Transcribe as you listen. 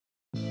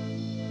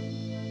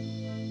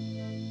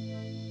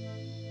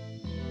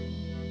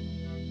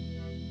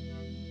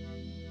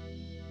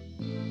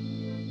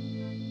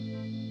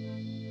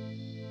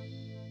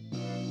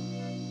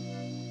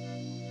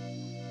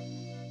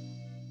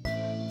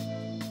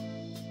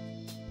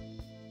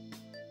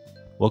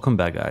Welcome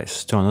back,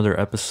 guys, to another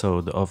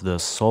episode of the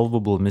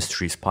Solvable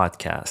Mysteries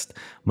podcast.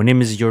 My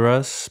name is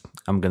Yuras.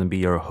 I'm going to be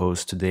your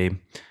host today.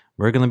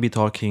 We're going to be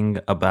talking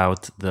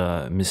about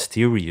the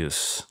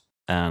mysterious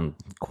and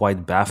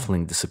quite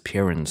baffling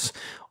disappearance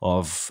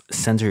of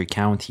Center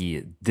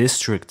County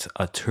District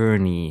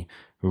Attorney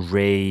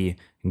Ray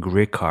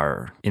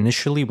Gricar.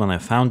 Initially, when I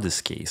found this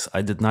case,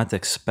 I did not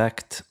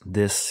expect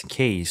this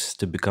case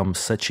to become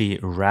such a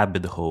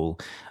rabbit hole.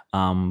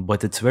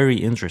 But it's very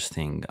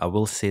interesting. I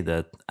will say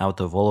that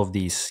out of all of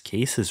these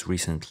cases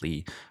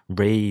recently,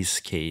 Ray's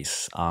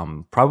case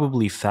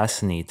probably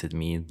fascinated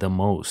me the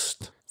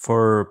most.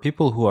 For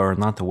people who are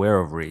not aware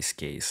of Ray's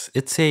case,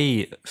 it's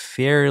a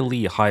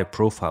fairly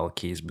high-profile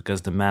case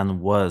because the man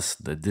was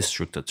the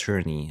district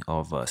attorney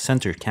of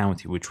Center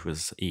County, which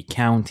was a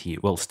county,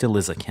 well, still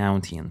is a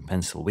county in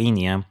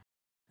Pennsylvania,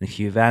 and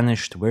he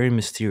vanished very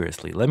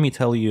mysteriously. Let me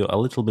tell you a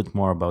little bit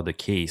more about the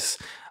case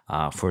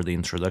for the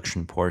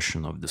introduction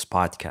portion of this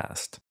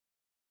podcast.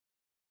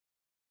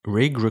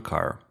 Ray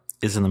Gricar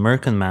is an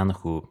American man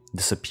who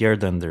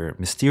disappeared under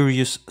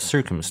mysterious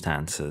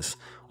circumstances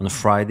on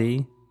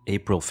Friday,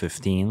 April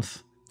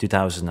 15th,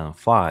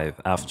 2005,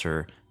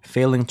 after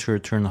failing to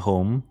return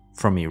home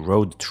from a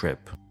road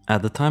trip.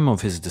 At the time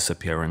of his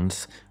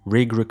disappearance,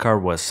 Ray Gricar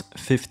was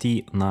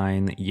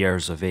 59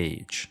 years of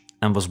age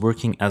and was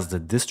working as the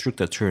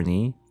district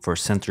attorney for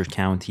Center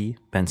County,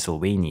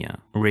 Pennsylvania.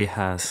 Ray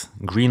has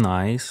green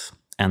eyes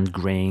and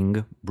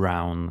graying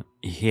brown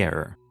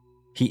hair.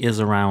 He is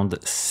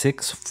around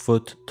 6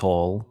 foot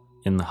tall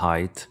in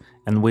height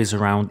and weighs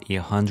around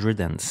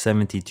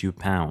 172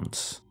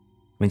 pounds.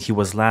 When he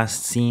was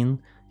last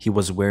seen, he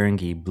was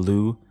wearing a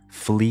blue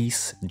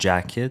fleece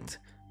jacket,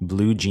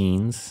 blue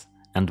jeans,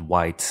 and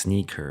white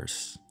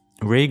sneakers.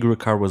 Ray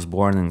Gricar was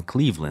born in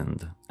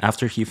Cleveland.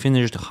 After he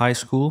finished high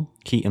school,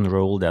 he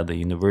enrolled at the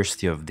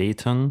University of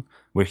Dayton,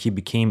 where he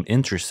became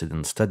interested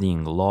in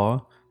studying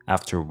law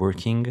after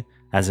working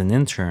as an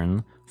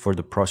intern for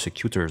the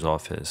prosecutor's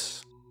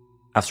office.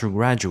 After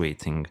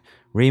graduating,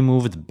 Ray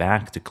moved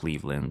back to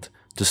Cleveland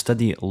to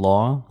study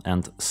law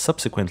and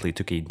subsequently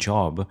took a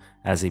job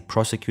as a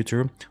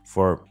prosecutor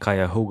for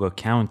Cuyahoga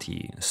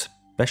County,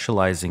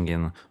 specializing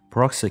in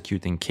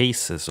prosecuting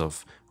cases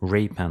of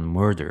rape and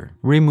murder.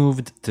 Ray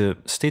moved to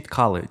State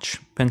College,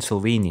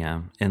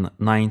 Pennsylvania in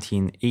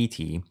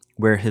 1980,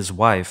 where his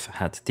wife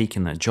had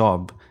taken a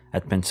job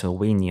at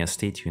Pennsylvania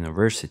State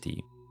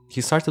University.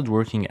 He started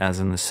working as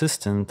an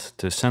assistant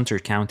to Center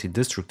County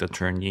District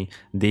Attorney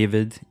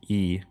David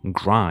E.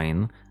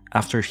 Grine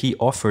after he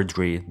offered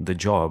Ray the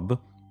job,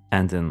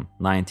 and in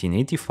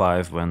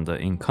 1985, when the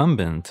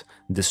incumbent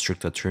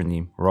District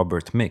Attorney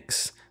Robert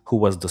Mix, who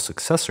was the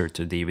successor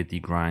to David E.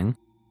 Grine,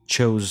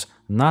 chose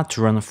not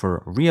to run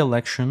for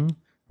re-election,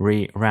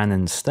 Ray ran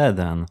instead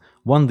and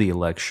won the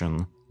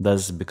election,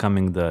 thus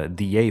becoming the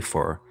DA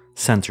for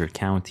Center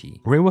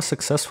County. Ray was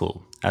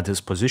successful at his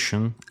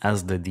position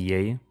as the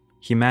DA.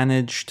 He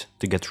managed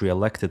to get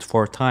re-elected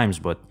 4 times,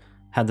 but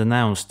had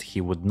announced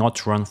he would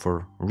not run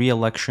for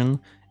re-election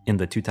in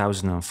the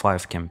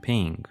 2005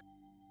 campaign.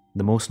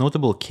 The most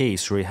notable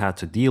case Ray had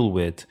to deal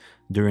with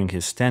during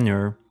his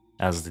tenure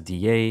as the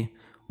DA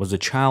was a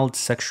child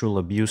sexual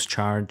abuse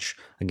charge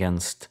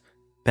against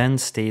Penn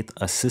State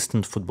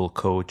assistant football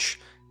coach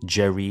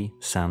Jerry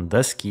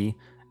Sandusky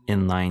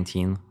in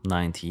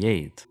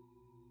 1998.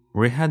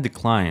 Ray had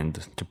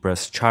declined to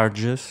press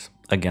charges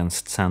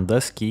against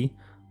Sandusky.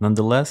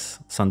 Nonetheless,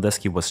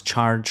 Sandusky was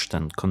charged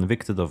and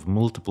convicted of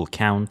multiple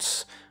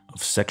counts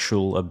of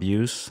sexual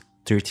abuse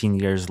 13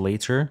 years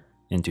later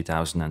in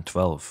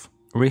 2012.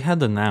 Ray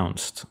had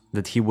announced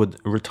that he would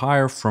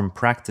retire from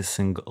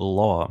practicing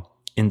law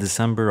in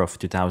December of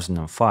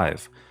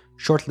 2005,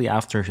 shortly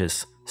after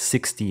his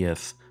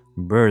 60th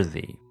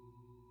birthday.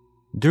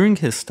 During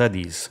his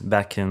studies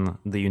back in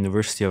the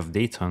University of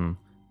Dayton,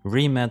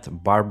 Ray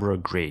met Barbara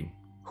Gray,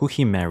 who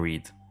he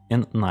married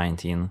in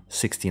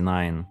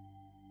 1969.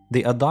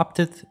 They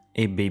adopted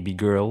a baby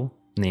girl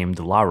named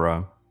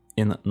Lara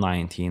in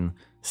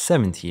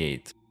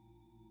 1978.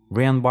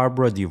 Ray and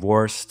Barbara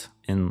divorced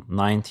in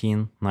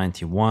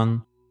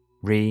 1991.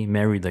 Ray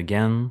married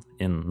again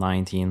in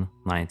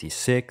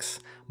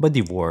 1996, but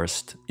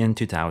divorced in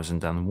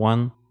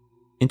 2001.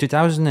 In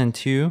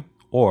 2002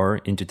 or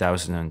in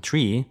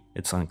 2003,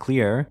 it's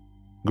unclear,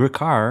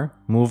 Gricar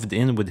moved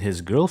in with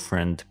his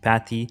girlfriend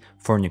Patty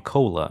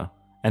Fornicola,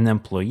 an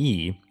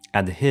employee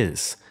at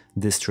his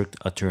district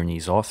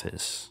attorney's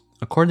office.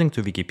 According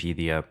to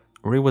Wikipedia,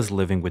 Ray was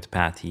living with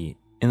Patty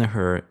in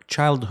her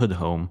childhood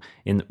home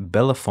in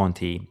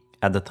Belafonte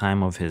at the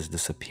time of his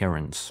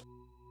disappearance.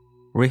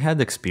 Ray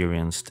had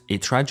experienced a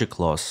tragic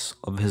loss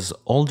of his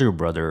older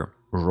brother,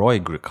 Roy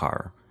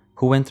Gricar,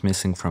 who went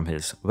missing from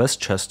his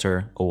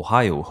Westchester,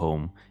 Ohio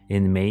home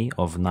in May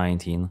of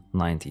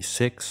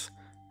 1996.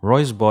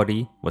 Roy's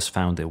body was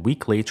found a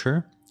week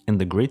later in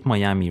the Great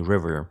Miami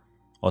River.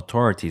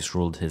 Authorities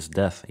ruled his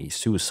death a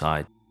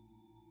suicide.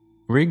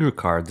 Ray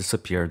Gricar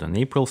disappeared on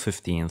April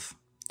 15th,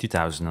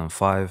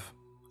 2005.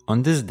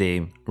 On this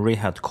day, Ray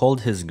had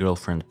called his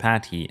girlfriend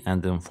Patty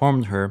and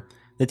informed her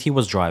that he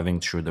was driving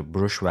through the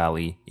Brush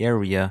Valley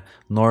area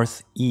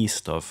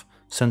northeast of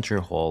Center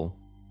Hall.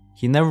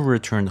 He never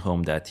returned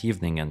home that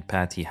evening and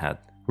Patty had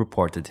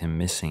reported him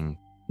missing.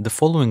 The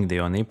following day,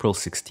 on April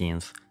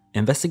 16th,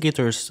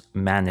 investigators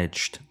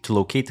managed to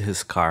locate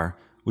his car,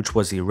 which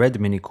was a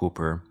red Mini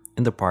Cooper,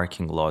 in the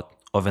parking lot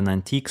of an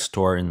antique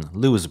store in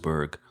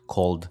Lewisburg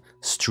called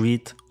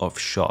Street of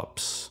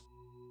Shops.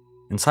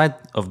 Inside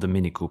of the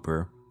Mini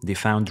Cooper, they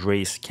found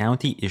Ray's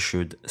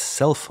county-issued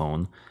cell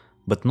phone,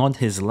 but not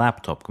his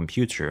laptop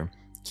computer,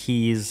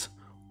 keys,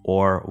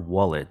 or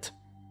wallet.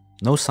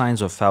 No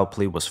signs of foul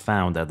play was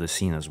found at the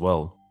scene as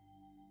well.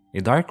 A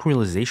dark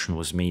realization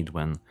was made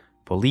when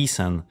police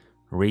and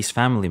Ray's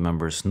family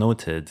members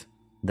noted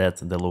that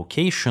the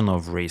location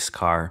of Ray's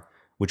car,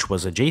 which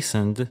was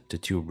adjacent to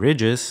two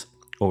bridges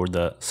over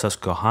the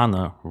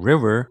Susquehanna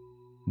River,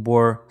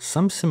 bore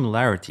some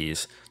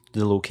similarities to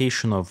the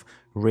location of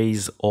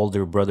Ray's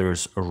older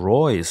brother's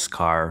Roy's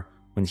car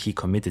when he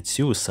committed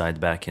suicide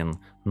back in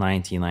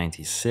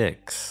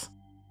 1996.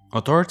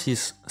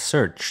 Authorities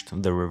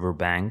searched the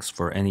riverbanks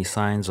for any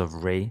signs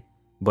of Ray,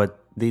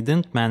 but they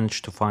didn't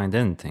manage to find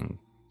anything.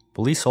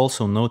 Police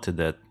also noted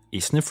that a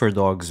sniffer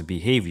dog's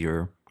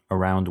behavior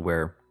around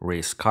where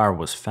Ray's car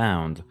was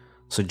found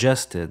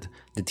suggested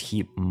that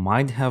he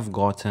might have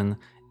gotten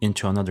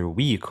into another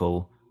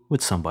vehicle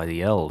with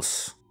somebody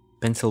else.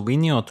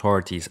 Pennsylvania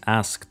authorities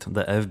asked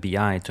the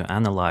FBI to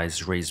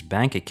analyze Ray's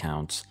bank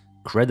accounts,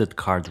 credit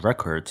card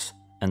records,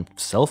 and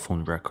cell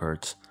phone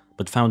records,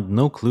 but found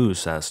no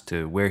clues as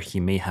to where he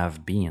may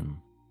have been.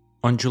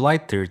 On July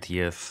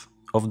 30th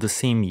of the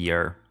same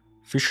year,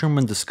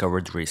 fishermen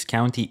discovered Ray's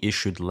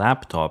county-issued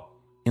laptop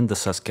in the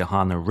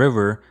Susquehanna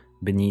River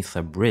beneath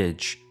a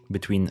bridge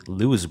between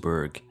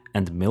Lewisburg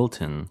and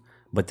Milton,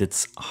 but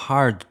its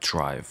hard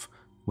drive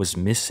was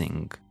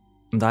missing.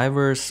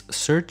 Divers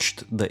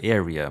searched the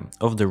area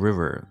of the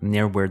river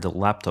near where the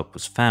laptop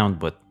was found,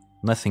 but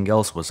nothing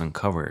else was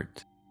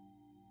uncovered.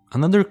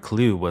 Another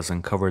clue was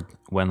uncovered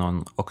when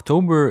on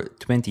October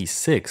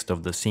 26th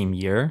of the same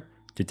year,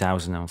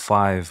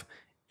 2005,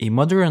 a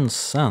mother and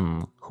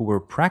son who were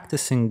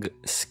practicing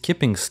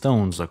skipping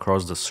stones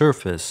across the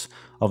surface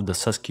of the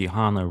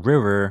Susquehanna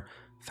River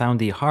found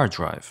a hard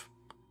drive.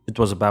 It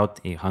was about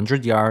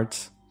 100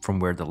 yards from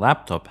where the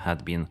laptop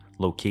had been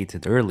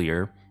located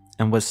earlier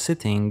and was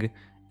sitting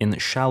in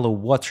shallow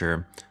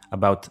water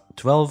about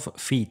 12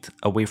 feet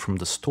away from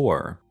the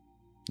store.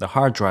 The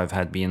hard drive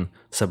had been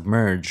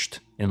submerged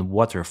in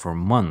water for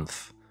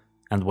months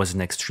and was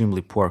in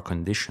extremely poor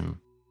condition.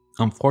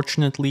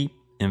 Unfortunately,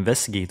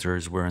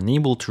 investigators were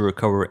unable to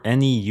recover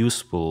any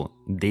useful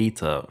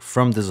data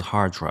from this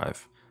hard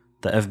drive.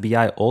 The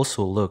FBI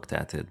also looked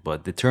at it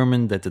but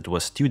determined that it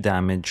was too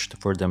damaged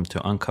for them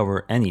to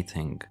uncover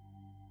anything.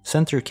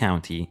 Center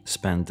County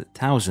spent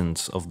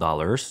thousands of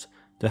dollars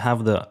to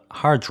have the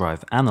hard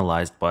drive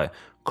analyzed by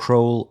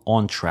Kroll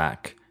On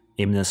Track,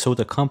 a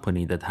Minnesota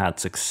company that had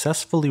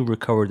successfully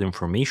recovered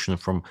information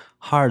from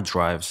hard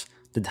drives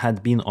that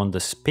had been on the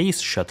Space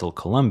Shuttle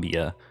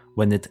Columbia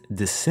when it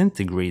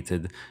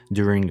disintegrated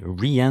during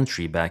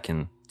re-entry back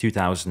in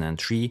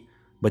 2003,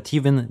 but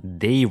even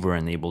they were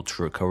unable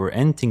to recover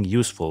anything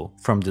useful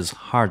from this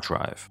hard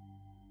drive.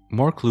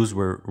 More clues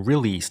were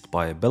released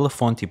by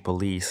Bellefonte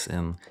police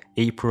in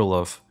April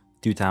of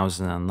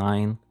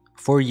 2009.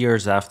 4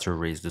 years after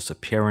Ray's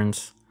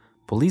disappearance.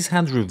 Police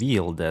had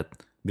revealed that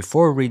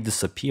before Ray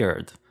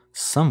disappeared,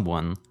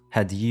 someone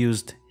had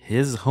used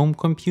his home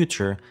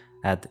computer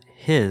at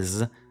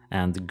his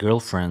and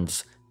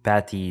girlfriend's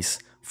Patty's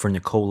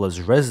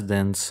Fernicola's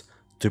residence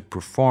to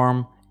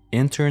perform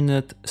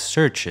internet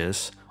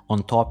searches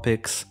on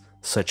topics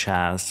such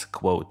as,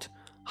 quote,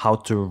 how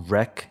to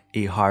wreck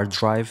a hard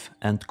drive,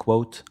 end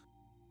quote,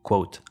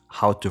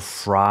 how to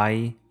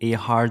fry a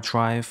hard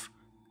drive,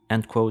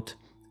 end quote,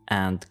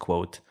 and,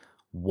 quote,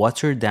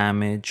 water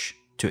damage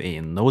to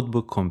a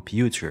notebook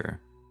computer,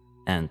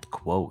 end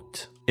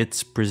quote.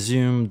 It's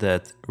presumed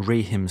that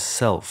Ray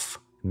himself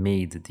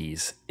made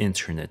these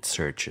internet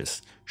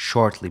searches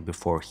shortly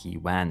before he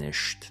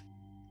vanished.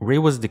 Ray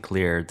was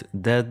declared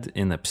dead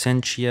in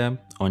absentia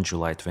on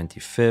July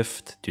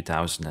 25th,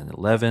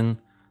 2011.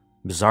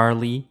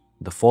 Bizarrely,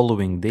 the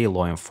following day,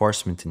 law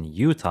enforcement in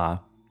Utah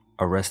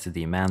arrested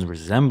a man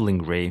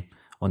resembling Ray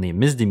on a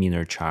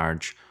misdemeanor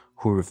charge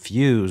who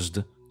refused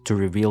to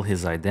reveal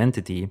his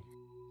identity.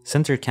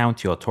 Center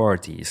County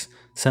authorities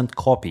sent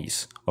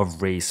copies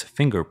of Ray's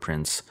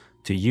fingerprints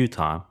to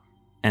Utah,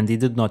 and they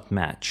did not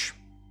match.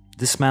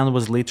 This man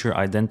was later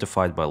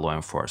identified by law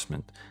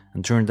enforcement,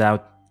 and turned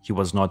out he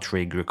was not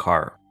Ray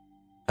Gricar.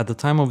 At the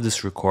time of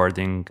this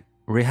recording,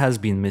 Ray has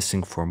been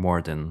missing for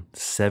more than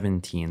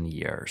 17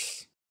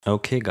 years.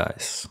 Okay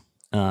guys,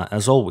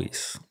 as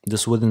always,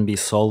 this wouldn't be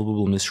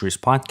Solvable Mysteries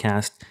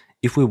podcast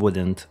if we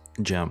wouldn't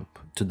jump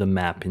to the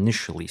map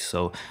initially.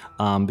 So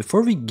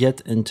before we get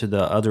into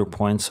the other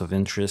points of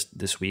interest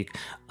this week,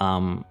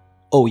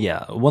 Oh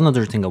yeah, one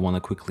other thing I want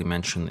to quickly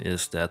mention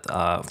is that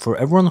for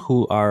everyone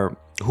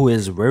who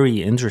is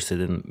very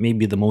interested in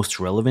maybe the most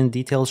relevant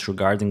details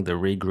regarding the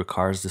Ray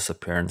Gricar's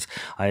disappearance,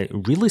 I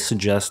really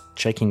suggest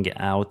checking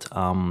out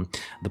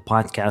the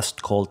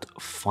podcast called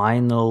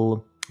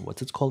Final.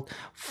 What's it called?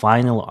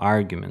 Final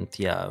Argument.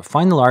 Yeah,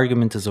 Final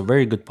Argument is a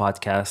very good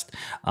podcast.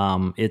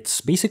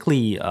 It's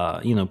basically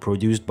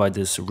produced by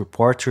this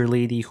reporter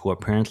lady who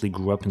apparently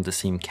grew up in the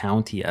same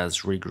county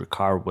as Ray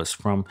Gricar was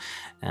from,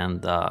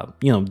 and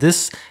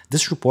this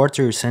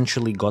reporter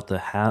essentially got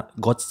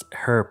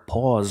her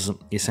paws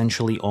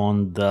essentially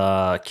on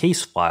the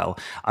case file.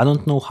 I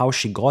don't know how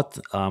she got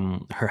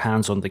her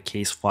hands on the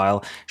case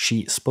file.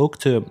 She spoke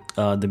to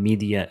the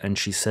media and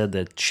she said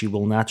that she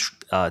will not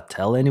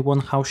tell anyone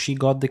how she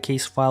got the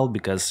case file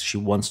because she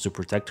wants to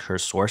protect her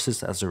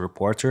sources as a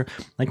reporter.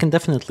 I can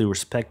definitely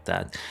respect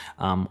that.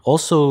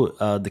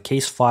 The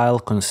case file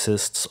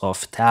consists of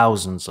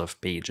thousands of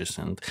pages,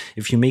 and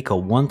if you make a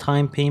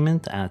one-time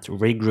payment at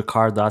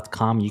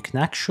raygricar.com, you can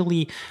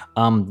actually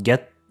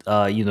get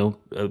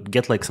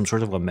like some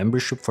sort of a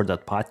membership for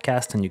that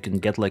podcast, and you can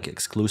get like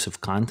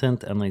exclusive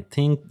content. And I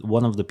think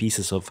one of the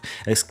pieces of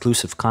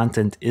exclusive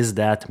content is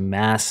that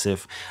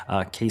massive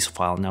case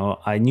file. Now,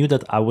 I knew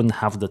that I wouldn't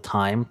have the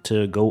time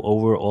to go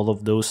over all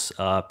of those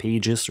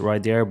pages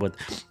right there, but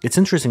it's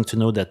interesting to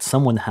know that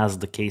someone has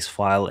the case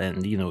file.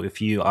 And if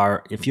you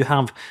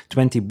have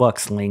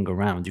 $20 laying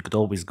around, you could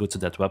always go to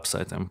that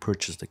website and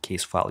purchase the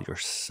case file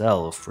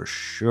yourself for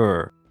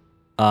sure.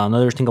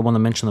 Another thing I want to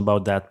mention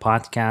about that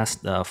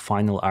podcast, the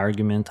Final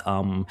Argument.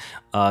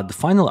 The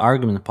Final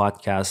Argument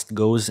podcast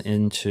goes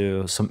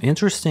into some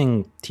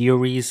interesting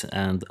theories,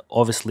 and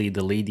obviously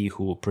the lady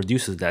who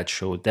produces that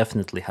show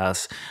definitely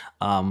has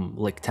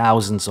like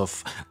thousands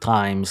of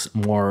times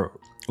more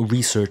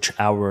research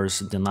hours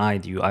than I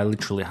do. I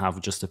literally have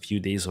just a few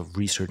days of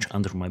research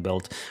under my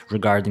belt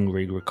regarding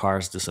Ray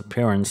Gricar's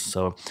disappearance.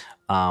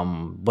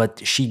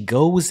 But she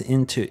goes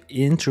into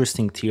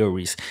interesting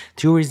theories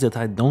that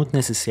I don't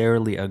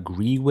necessarily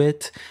agree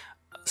with.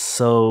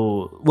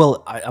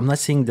 I'm not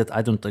saying that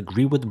I don't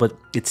agree with, but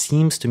it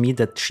seems to me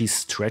that she's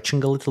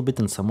stretching a little bit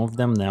in some of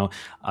them. Now,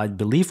 I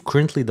believe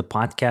currently the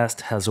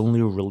podcast has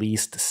only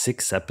released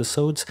 6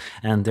 episodes,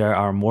 and there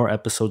are more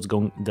episodes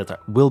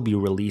will be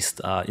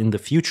released in the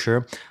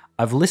future.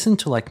 I've listened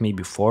to like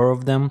maybe 4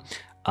 of them,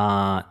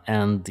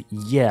 and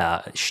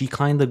yeah, she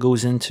kind of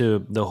goes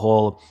into the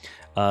whole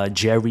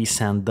Jerry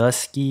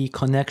Sandusky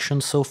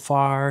connection so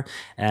far,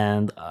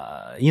 and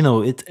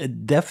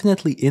it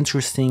definitely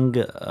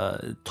interesting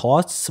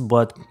thoughts,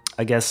 but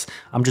I guess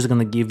I'm just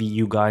gonna give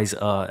you guys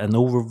an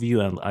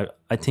overview and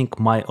I think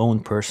my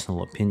own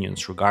personal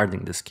opinions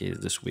regarding this case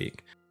this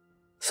week.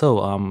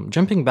 So,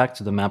 jumping back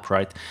to the map,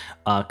 right?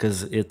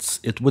 Because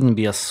it wouldn't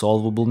be a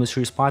solvable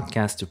mysteries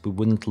podcast if we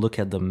wouldn't look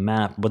at the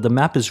map. But the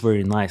map is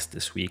very nice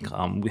this week.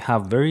 We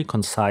have very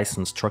concise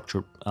and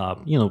structured,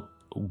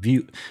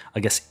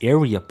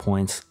 area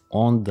points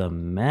on the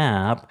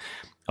map.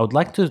 I would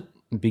like to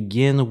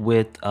begin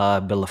with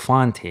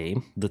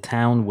Belafonte, the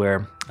town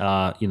where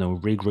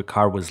Ray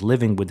Gricar was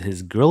living with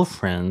his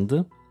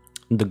girlfriend.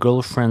 The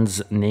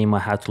girlfriend's name I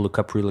had to look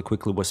up really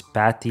quickly was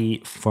Patty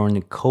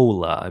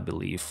Fornicola, I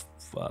believe.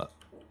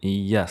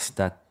 Yes,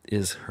 that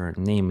is her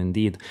name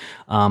indeed.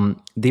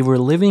 They were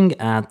living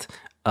at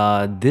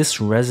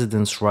this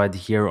residence right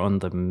here on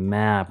the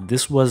map.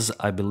 This was,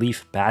 I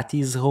believe,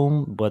 Patty's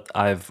home, but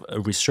I've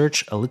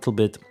researched a little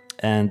bit,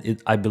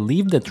 and I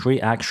believe that Ray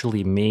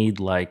actually made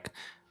like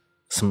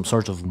some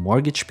sort of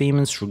mortgage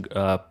payments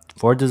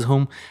for this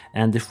home.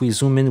 And if we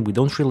zoom in, we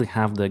don't really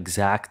have the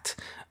exact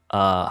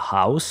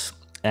house,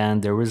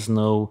 and there is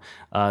no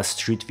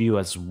street view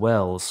as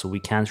well, so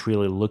we can't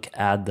really look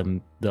at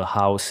the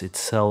house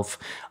itself.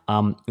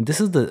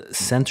 This is the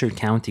Center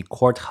County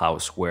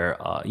Courthouse where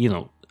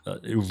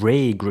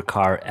Ray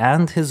Gricar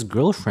and his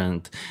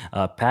girlfriend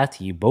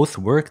Patty both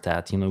worked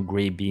at.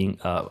 Ray being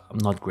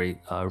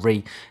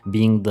Ray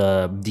being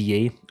the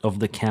DA of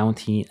the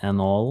county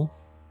and all.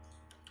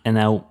 And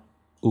now,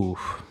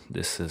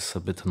 this is a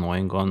bit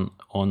annoying on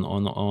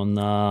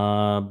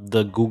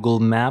the Google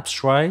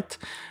Maps, right?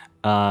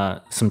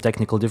 Some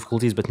technical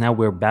difficulties, but now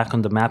we're back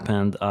on the map,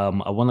 and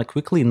I want to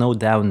quickly note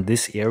down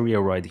this area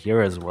right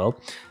here as well.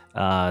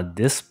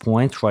 This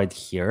point right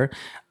here,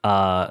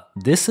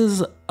 this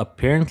is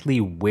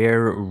apparently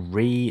where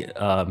Ray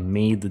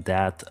made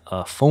that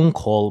phone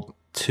call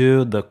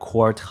to the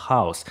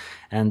courthouse.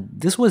 And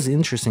this was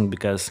interesting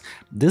because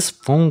this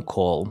phone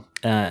call,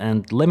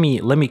 and let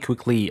me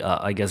quickly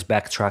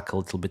backtrack a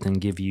little bit and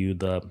give you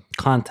the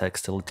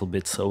context a little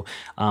bit. So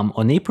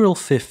on April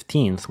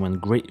 15th, when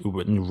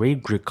Ray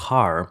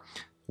Gricar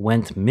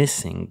went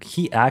missing,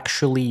 he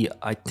actually,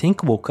 I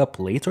think, woke up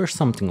late or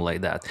something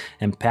like that,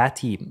 and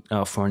Patty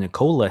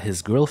Fornicola,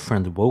 his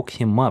girlfriend, woke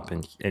him up,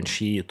 and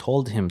she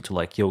told him to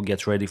like, yo,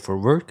 get ready for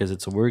work because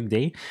it's a work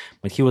day.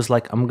 But he was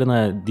like, I'm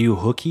gonna do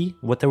hooky,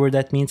 whatever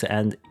that means,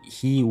 and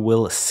he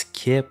will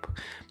skip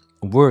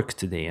work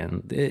today.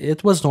 And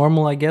it was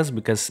normal, I guess,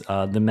 because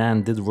the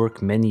man did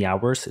work many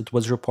hours, it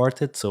was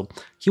reported. So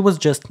he was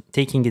just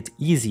taking it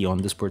easy on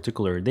this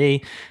particular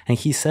day. And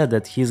he said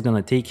that he's going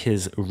to take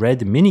his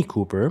red Mini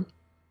Cooper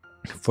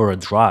for a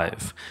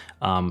drive,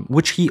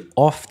 which he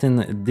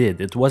often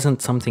did. It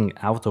wasn't something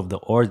out of the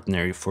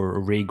ordinary for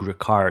Ray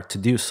Gricar to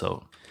do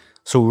so.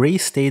 So Ray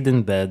stayed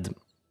in bed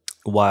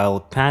while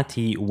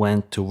Patty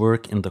went to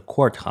work in the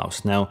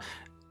courthouse. Now,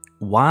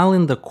 while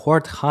in the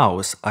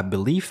courthouse, I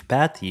believe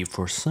Patty,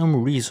 for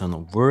some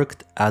reason,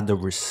 worked at the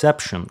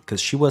reception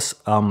because she was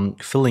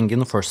filling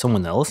in for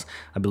someone else.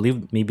 I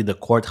believe maybe the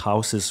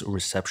courthouse's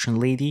reception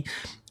lady.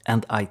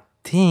 And I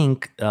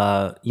think,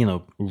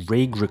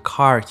 Ray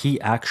Gricar,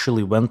 he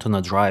actually went on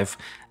a drive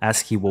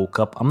as he woke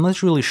up. I'm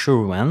not really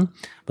sure when,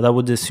 but I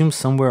would assume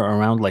somewhere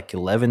around like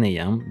 11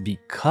 a.m.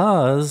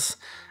 because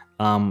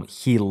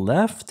he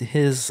left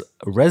his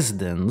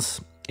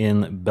residence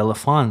in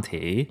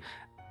Belafonte,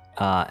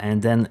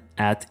 and then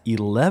at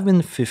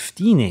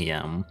 11:15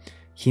 a.m.,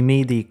 he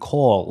made a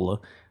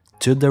call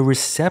to the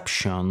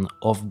reception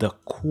of the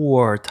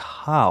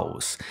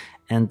courthouse.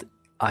 And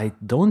I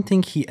don't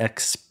think he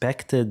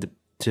expected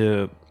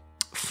to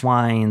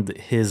find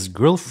his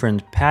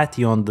girlfriend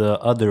Patty on the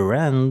other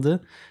end,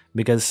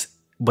 because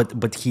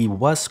but he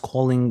was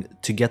calling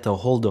to get a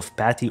hold of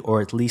Patty, or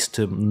at least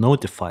to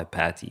notify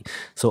Patty.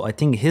 So I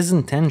think his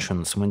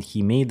intentions when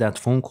he made that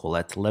phone call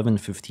at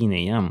 11:15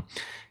 a.m.,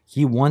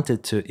 he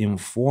wanted to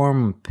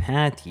inform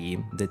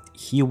Patty that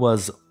he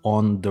was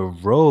on the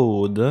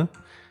road.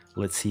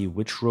 Let's see,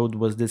 which road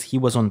was this? He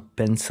was on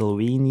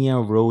Pennsylvania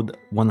Road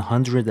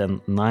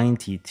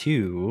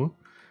 192.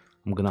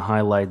 I'm gonna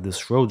highlight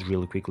this road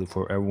really quickly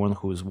for everyone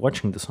who is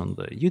watching this on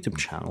the YouTube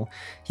channel.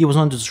 He was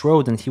on this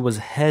road and he was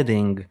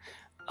heading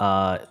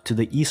to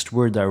the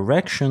eastward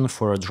direction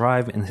for a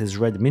drive in his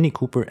red Mini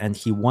Cooper, and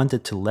he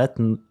wanted to let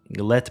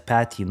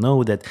Patty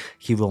know that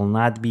he will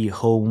not be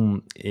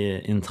home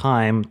in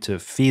time to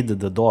feed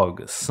the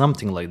dog,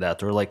 something like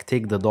that, or like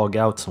take the dog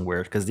out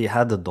somewhere, because they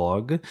had a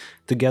dog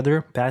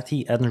together,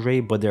 Patty and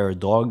Ray, but their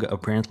dog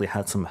apparently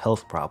had some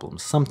health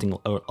problems, something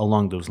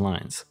along those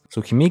lines.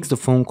 So he makes the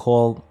phone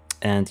call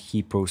and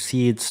he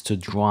proceeds to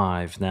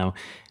drive. Now,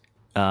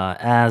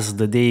 as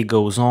the day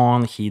goes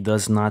on, he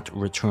does not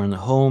return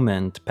home,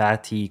 and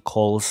Patty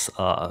calls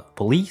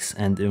police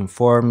and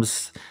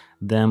informs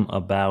them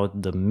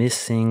about the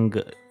missing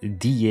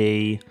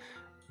DA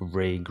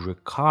Ray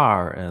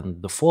Gricar.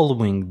 And the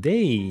following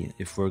day,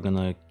 if we're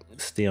gonna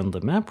stay on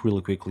the map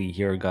really quickly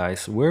here,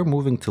 guys, we're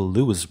moving to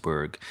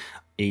Lewisburg,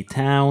 a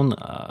town.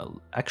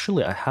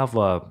 Actually, I have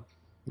a.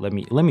 Let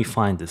me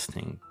find this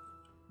thing.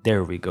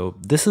 There we go.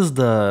 This is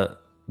the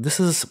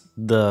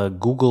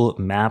Google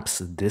Maps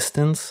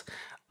distance.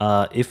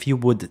 If you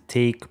would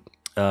take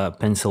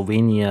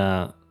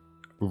Pennsylvania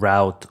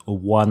Route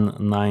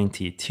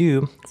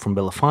 192 from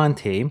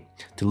Belafonte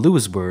to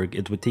Lewisburg,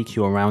 it would take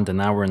you around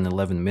an hour and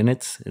 11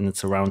 minutes, and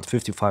it's around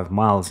 55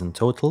 miles in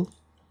total.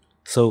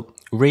 So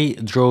Ray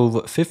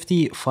drove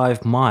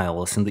 55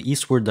 miles in the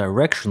eastward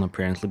direction,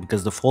 apparently,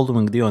 because the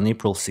following day, on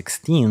April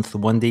 16th,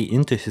 one day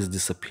into his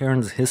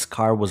disappearance, his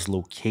car was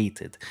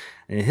located.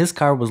 His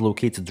car was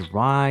located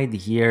right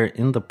here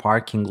in the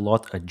parking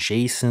lot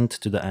adjacent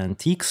to the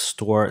antique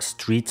store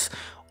Streets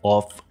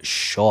of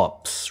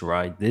Shops,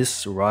 right?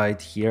 This right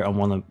here, I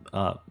want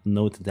to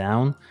note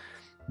down.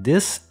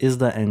 This is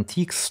the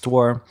antique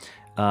store.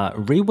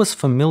 Ray was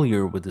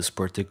familiar with this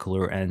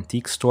particular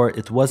antique store.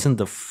 It wasn't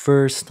the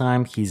first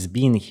time he's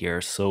been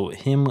here, so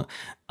him,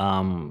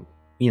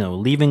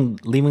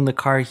 leaving the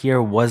car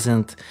here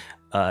wasn't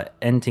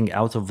anything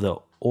out of the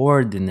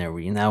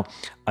ordinary. Now,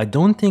 I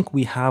don't think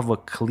we have a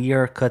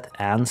clear-cut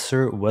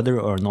answer whether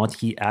or not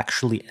he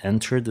actually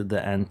entered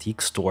the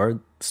antique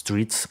store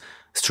Street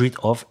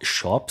of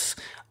Shops,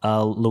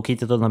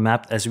 located on the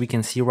map, as we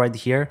can see right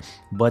here.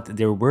 But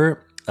there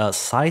were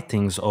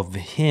sightings of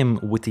him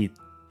with a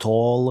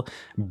tall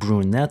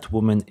brunette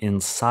woman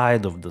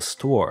inside of the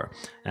store,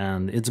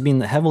 and it's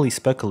been heavily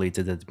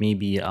speculated that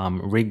maybe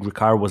Ray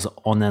Gricar was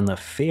on an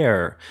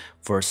affair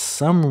for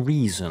some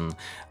reason.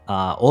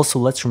 Also,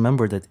 let's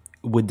remember that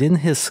within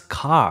his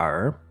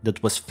car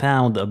that was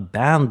found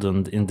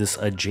abandoned in this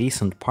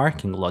adjacent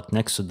parking lot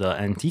next to the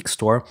antique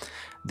store,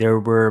 there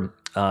were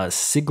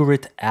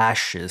cigarette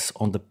ashes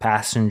on the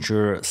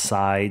passenger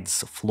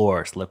side's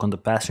floors, like on the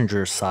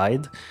passenger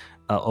side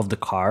of the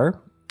car.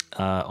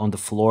 On the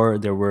floor,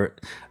 there were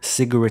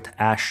cigarette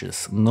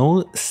ashes,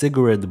 no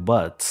cigarette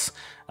butts,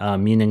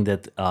 meaning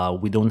that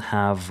we don't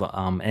have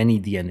any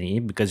DNA,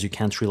 because you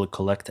can't really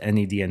collect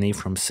any DNA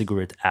from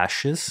cigarette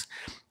ashes.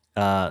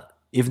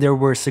 If there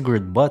were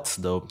cigarette butts,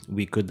 though,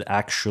 we could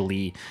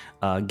actually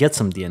get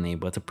some DNA,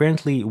 but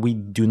apparently we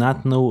do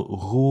not know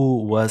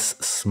who was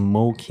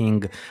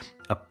smoking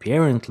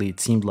apparently it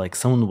seemed like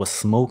someone was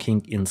smoking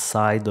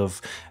inside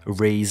of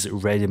Ray's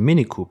red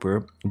Mini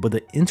Cooper. But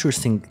the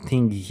interesting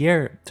thing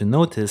here to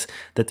notice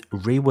that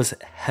Ray was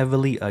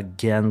heavily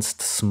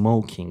against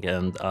smoking,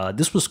 and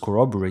this was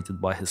corroborated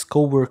by his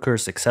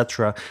co-workers,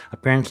 etc.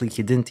 Apparently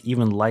he didn't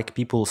even like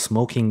people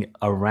smoking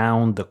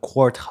around the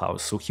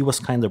courthouse, so he was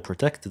kind of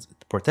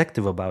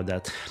protective about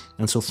that.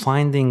 And so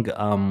finding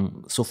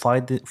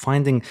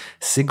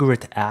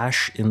cigarette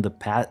ash in the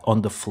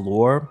on the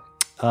floor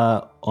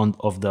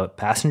of the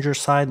passenger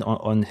side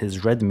on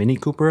his red Mini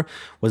Cooper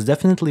was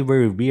definitely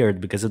very weird,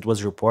 because it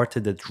was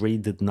reported that Ray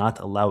did not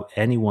allow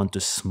anyone to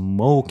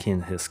smoke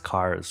in his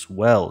car as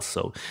well.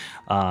 So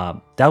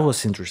that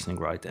was interesting,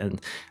 right?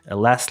 And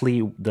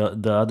lastly,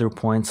 the other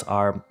points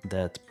are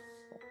that,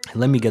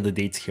 let me get the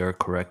dates here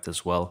correct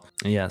as well.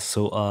 Yeah, so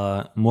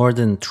more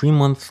than 3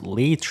 months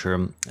later,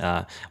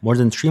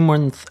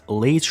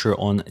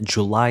 on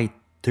July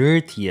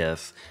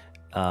 30th,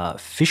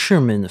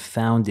 fishermen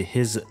found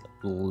his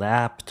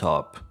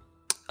laptop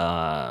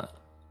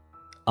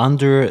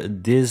under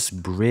this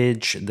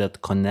bridge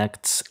that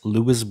connects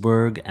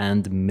Lewisburg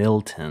and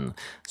Milton.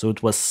 So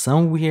it was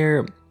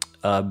somewhere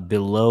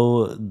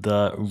below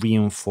the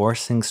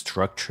reinforcing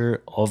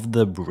structure of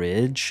the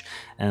bridge.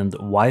 And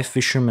why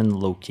fishermen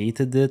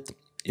located it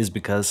is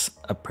because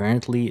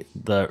apparently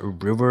the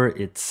river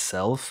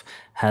itself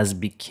has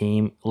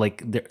became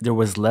like there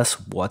was less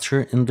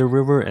water in the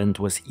river, and it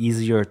was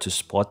easier to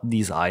spot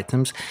these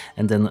items.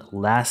 And then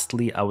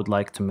lastly, I would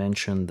like to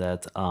mention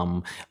that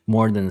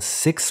more than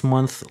 6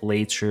 months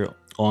later,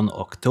 on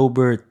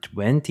October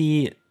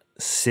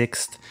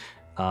 26th,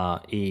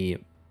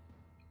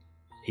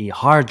 a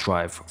hard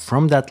drive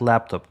from that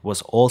laptop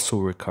was also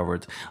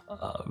recovered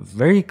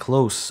very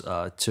close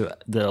to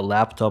the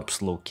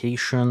laptop's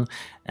location.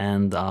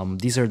 And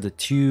these are the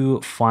two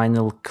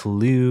final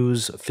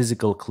clues,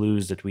 physical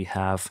clues, that we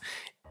have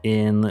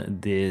in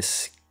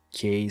this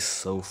case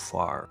so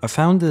far. I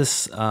found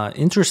this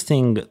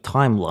interesting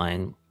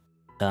timeline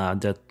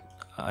that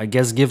I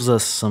guess gives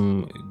us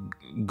some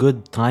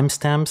good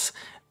timestamps.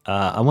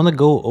 I want to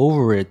go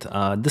over it.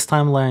 This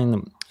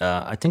timeline,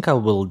 I think I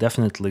will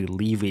definitely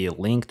leave a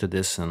link to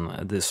this in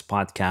this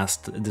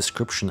podcast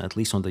description, at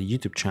least on the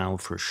YouTube channel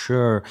for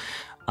sure.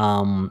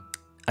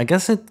 I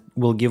guess it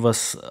will give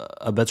us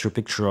a better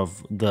picture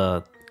of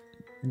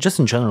just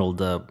in general,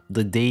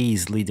 the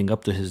days leading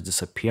up to his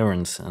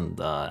disappearance, and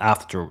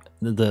after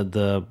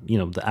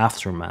the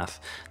aftermath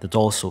that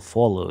also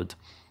followed.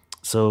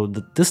 So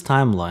this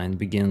timeline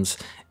begins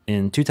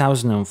in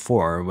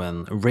 2004,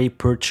 when Ray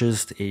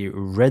purchased a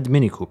red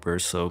Mini Cooper,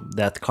 so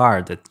that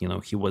car that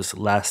he was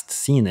last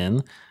seen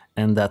in,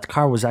 and that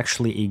car was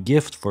actually a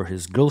gift for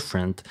his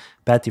girlfriend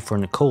Patty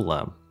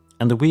Fornicola,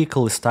 and the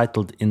vehicle is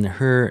titled in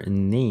her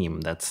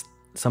name. That's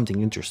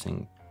something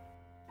interesting.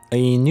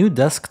 A new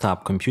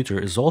desktop computer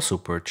is also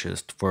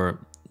purchased for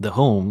the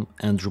home,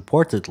 and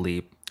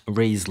reportedly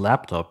Ray's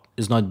laptop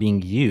is not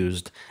being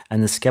used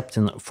and is kept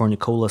in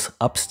Fornicola's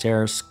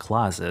upstairs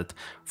closet.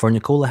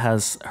 Fornicola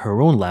has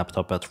her own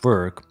laptop at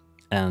work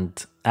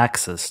and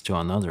access to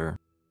another.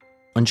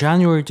 On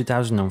January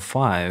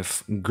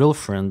 2005,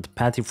 girlfriend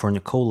Patty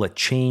Fornicola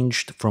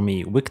changed from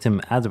a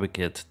victim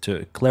advocate to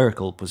a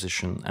clerical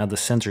position at the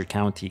Centre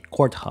County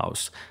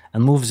Courthouse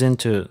and moves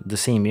into the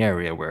same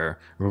area where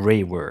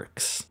Ray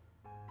works.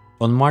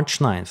 On March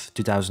 9th,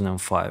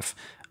 2005,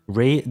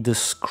 Ray,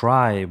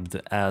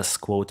 described as,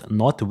 quote,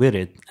 not with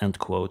it, end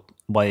quote,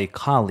 by a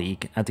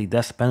colleague at a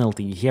death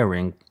penalty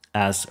hearing,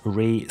 as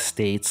Ray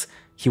states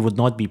he would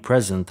not be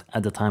present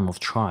at the time of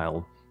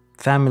trial.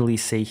 Family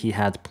say he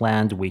had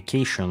planned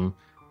vacation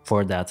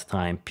for that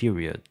time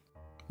period.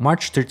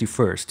 March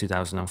 31st,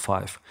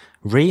 2005,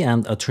 Ray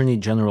and Attorney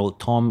General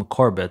Tom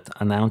Corbett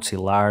announced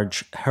a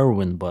large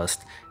heroin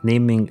bust,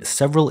 naming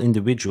several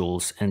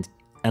individuals and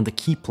a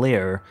key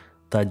player,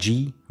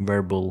 Taji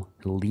Verbal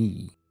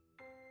Lee.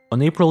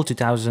 On April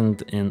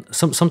 2000,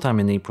 sometime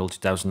in April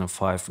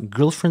 2005,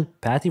 girlfriend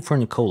Patty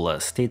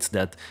Fornicola states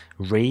that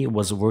Ray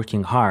was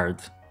working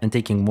hard and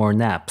taking more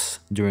naps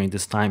during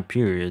this time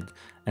period,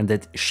 and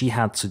that she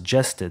had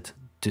suggested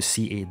to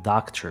see a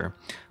doctor.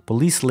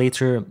 Police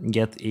later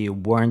get a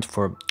warrant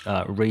for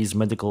Ray's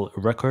medical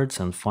records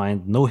and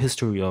find no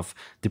history of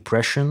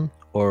depression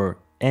or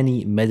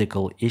any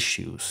medical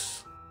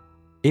issues.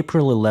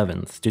 April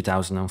 11th,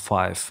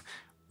 2005,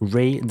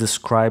 Ray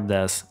described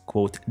as,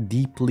 quote,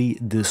 deeply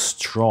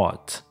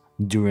distraught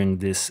during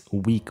this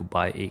week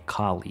by a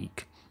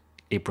colleague.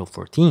 April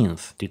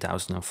 14th,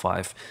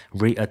 2005,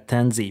 Ray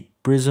attends a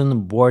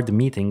prison board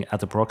meeting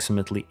at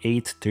approximately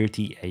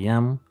 8:30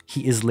 a.m.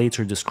 He is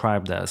later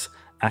described as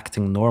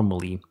acting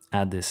normally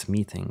at this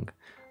meeting.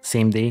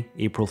 Same day,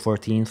 April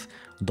 14th,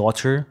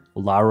 daughter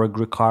Laura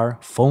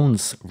Gricar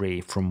phones Ray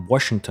from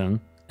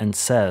Washington and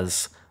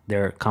says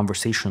their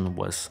conversation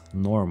was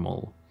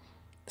normal.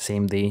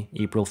 Same day,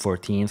 April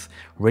 14th,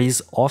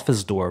 Ray's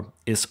office door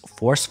is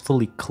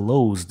forcefully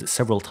closed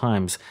several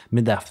times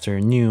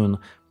mid-afternoon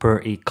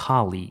per a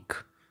colleague.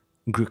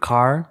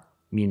 Gricar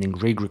meaning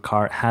Ray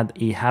Gricar, had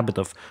a habit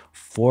of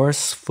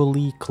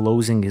forcefully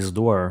closing his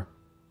door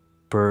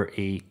per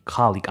a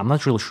colleague. I'm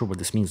not really sure what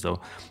this means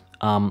though.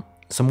 Um,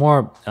 some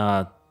more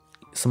uh,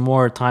 some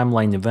more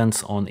timeline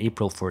events on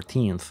April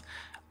 14th.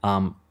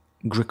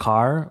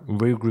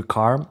 Ray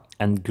Gricar,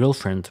 and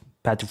girlfriend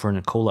Patty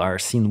Nicola are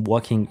seen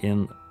walking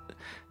in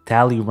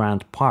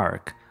Talleyrand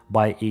Park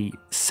by a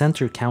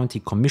Center County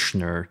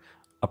commissioner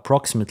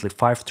approximately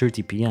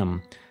 5:30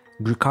 p.m.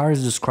 Gricar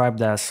is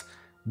described as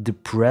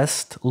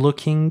depressed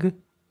looking,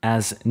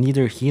 as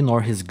neither he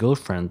nor his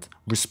girlfriend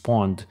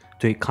respond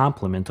to a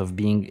compliment of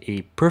being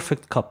a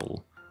perfect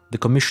couple. The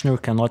commissioner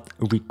cannot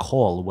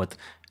recall what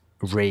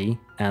Ray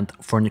and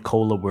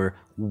Fornicola were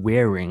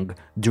wearing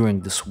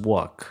during this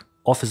walk,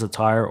 office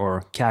attire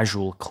or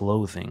casual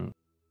clothing.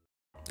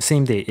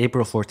 Same day,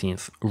 April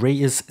 14th, Ray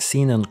is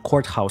seen in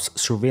courthouse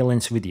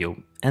surveillance video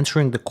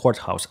entering the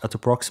courthouse at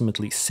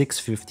approximately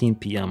 6:15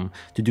 p.m.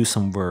 to do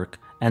some work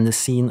and is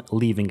seen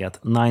leaving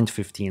at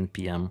 9:15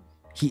 p.m.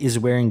 He is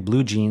wearing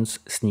blue jeans,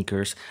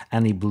 sneakers,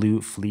 and a blue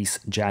fleece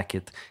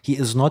jacket. He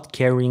is not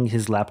carrying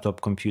his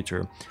laptop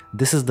computer.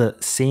 This is the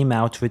same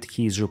outfit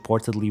he is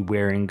reportedly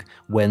wearing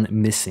when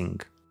missing.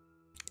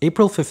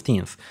 April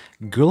 15th,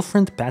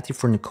 girlfriend Patty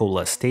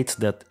Nicola states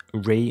that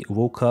Ray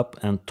woke up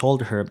and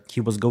told her he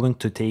was going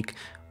to take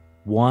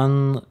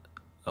one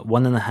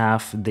and a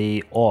half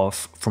day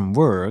off from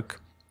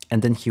work,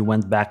 and then he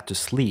went back to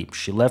sleep.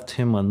 She left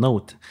him a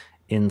note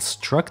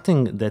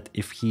instructing that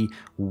if he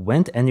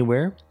went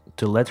anywhere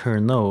to let her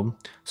know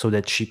so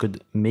that she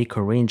could make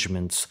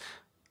arrangements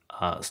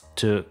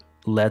to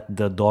let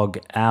the dog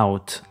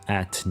out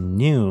at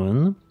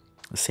noon.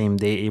 Same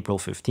day, April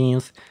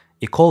 15th,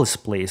 a call is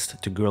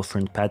placed to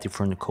girlfriend Patty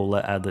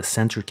Nicola at the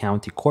Center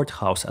County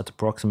Courthouse at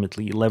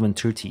approximately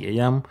 11:30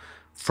 a.m.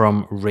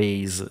 from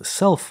Ray's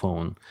cell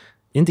phone,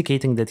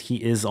 indicating that he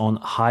is on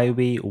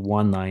Highway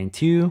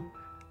 192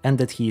 and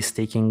that he is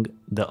taking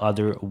the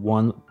other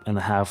one and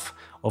a half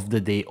of the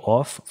day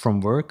off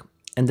from work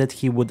and that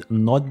he would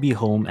not be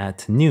home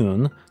at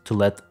noon to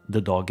let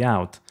the dog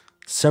out.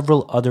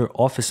 Several other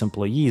office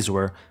employees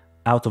were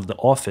out of the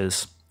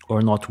office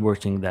or not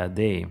working that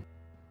day.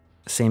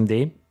 Same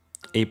day,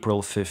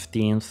 April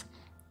 15th,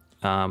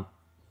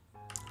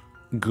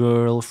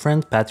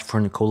 girlfriend Patty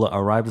Nicola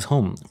arrives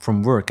home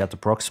from work at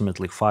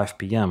approximately 5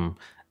 p.m.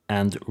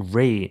 and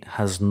Ray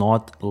has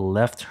not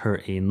left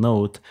her a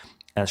note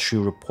as she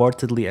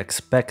reportedly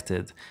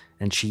expected,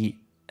 and she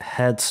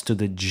heads to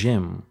the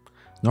gym.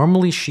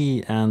 Normally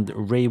she and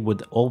Ray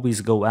would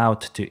always go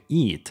out to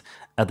eat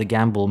at the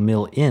Gamble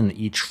Mill Inn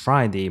each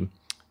Friday.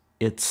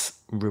 It's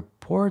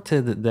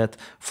reported that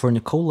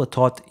Nicola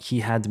thought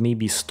he had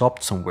maybe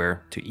stopped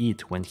somewhere to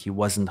eat when he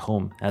wasn't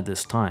home at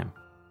this time.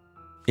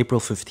 April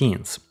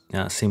 15th,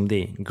 same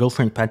day,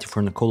 girlfriend Patty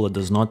Nicola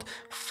does not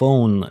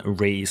phone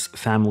Ray's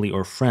family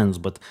or friends,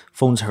 but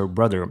phones her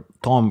brother,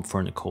 Tom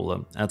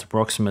Nicola, at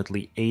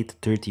approximately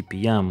 8:30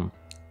 p.m.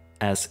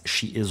 as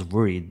she is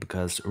worried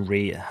because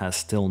Ray has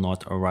still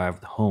not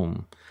arrived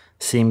home.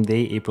 Same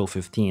day, April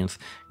 15th,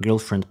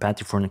 girlfriend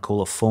Patty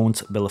Nicola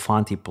phones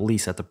Belafonte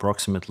police at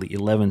approximately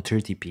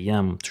 11:30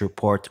 p.m. to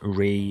report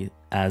Ray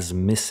as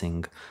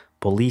missing.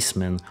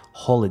 Policeman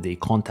Holiday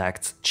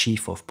contacts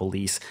Chief of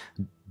Police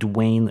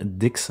Dwayne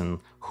Dixon,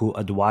 who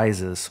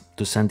advises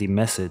to send a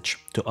message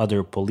to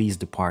other police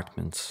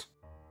departments.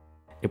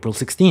 April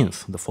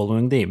 16th, the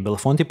following day,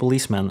 Belafonte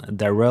policeman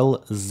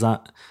Darrell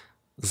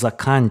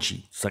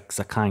Zakangi,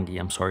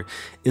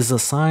 is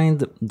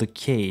assigned the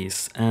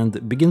case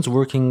and begins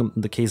working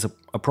the case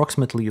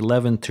approximately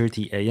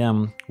 11:30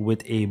 a.m.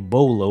 with a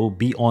bolo,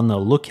 be on the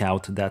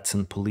lookout, that's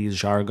in police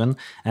jargon,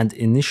 and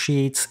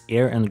initiates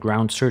air and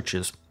ground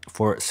searches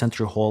for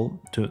Center Hall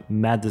to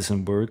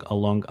Madisonburg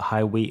along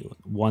Highway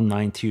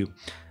 192.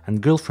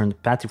 And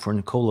girlfriend Patty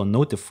Nicola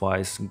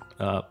notifies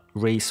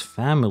Ray's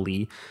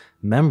family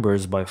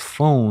members by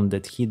phone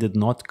that he did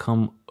not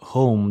come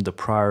home the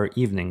prior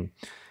evening.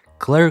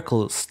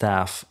 Clerical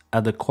staff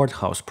at the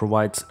courthouse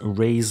provides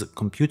Ray's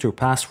computer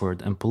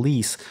password, and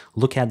police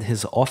look at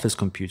his office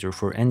computer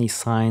for any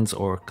signs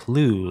or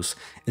clues.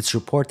 It's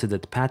reported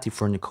that Patty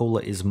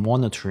Nicola is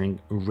monitoring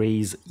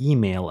Ray's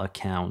email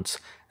accounts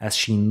as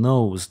she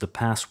knows the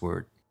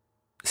password.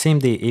 Same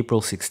day,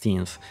 April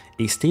 16th,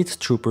 a state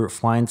trooper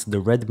finds the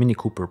red Mini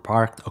Cooper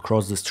parked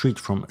across the street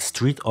from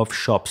Street of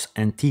Shops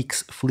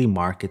Antiques Flea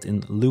Market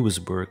in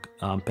Lewisburg,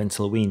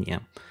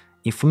 Pennsylvania,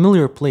 a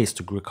familiar place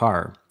to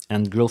Gricar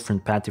and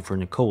girlfriend Patty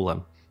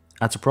Nicola.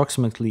 At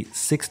approximately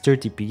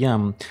 6:30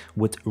 p.m.,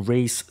 with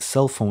Ray's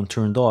cell phone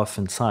turned off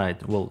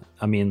inside,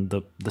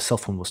 the cell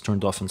phone was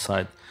turned off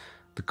inside,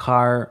 the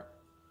car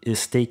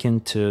is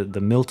taken to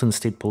the Milton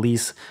State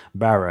Police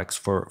Barracks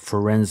for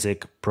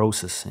forensic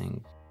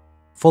processing.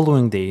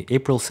 Following day,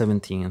 April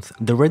 17th,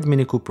 the red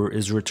Mini Cooper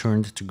is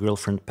returned to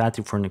girlfriend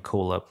Patty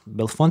Nicola.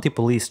 Belafonte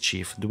Police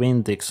Chief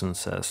Dwayne Dixon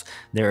says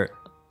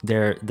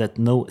that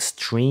no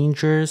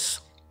strangers'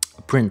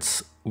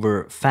 prints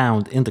were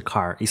found in the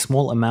car. A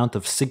small amount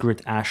of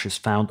cigarette ashes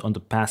found on the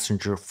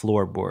passenger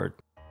floorboard.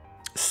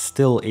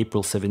 Still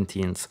April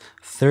 17th,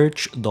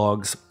 search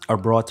dogs are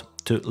brought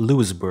to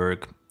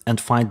Lewisburg and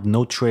find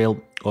no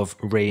trail of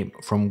Ray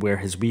from where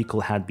his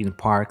vehicle had been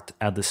parked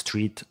at the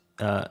street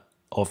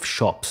of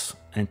Shops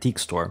antique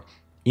store,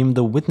 even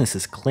though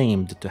witnesses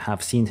claimed to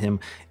have seen him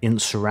in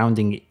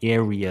surrounding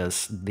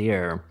areas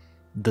there.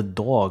 The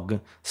dog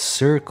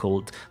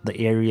circled the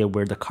area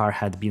where the car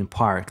had been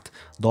parked.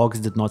 Dogs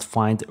did not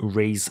find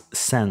Ray's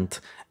scent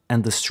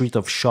and the street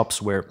of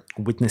Shops where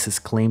witnesses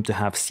claimed to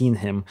have seen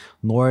him,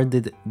 nor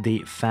did they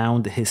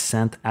found his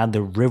scent at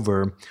the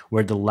river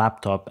where the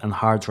laptop and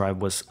hard drive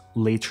was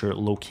later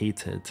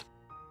located.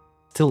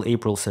 Till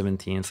April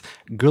 17th,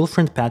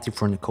 girlfriend Patty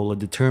Fornicola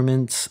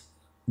determines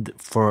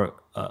for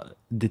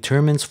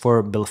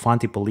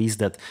Bellefonte police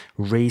that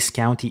Ray's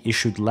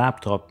county-issued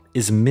laptop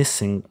is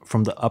missing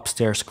from the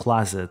upstairs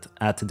closet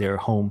at their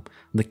home.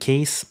 The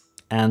case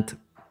and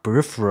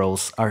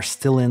peripherals are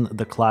still in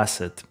the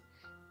closet.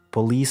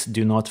 Police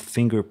do not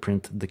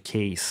fingerprint the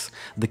case.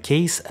 The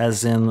case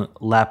as in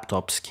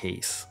laptop's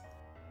case.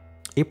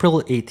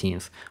 April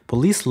 18th,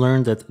 police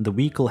learned that the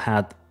vehicle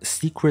had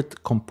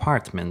secret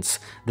compartments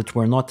that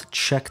were not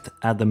checked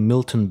at the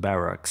Milton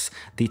barracks.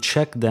 They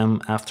checked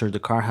them after the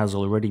car has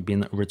already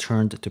been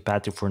returned to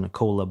Patty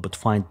Fornicola but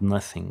find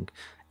nothing.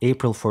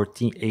 April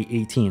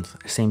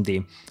 18th, same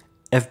day,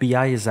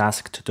 FBI is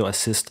asked to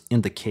assist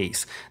in the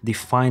case. They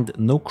find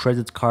no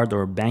credit card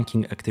or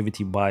banking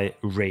activity by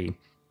Ray.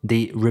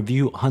 They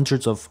review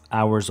hundreds of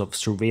hours of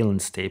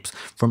surveillance tapes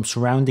from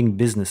surrounding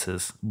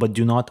businesses, but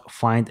do not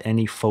find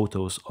any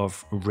photos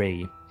of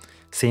Ray.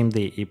 Same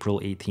day, April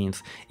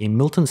 18th, a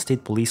Milton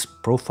State Police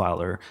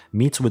profiler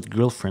meets with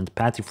girlfriend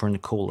Patty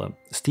Fornicola,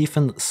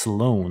 Stephen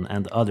Sloan,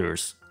 and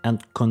others,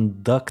 and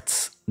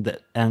concludes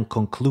that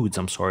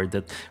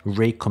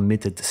Ray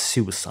committed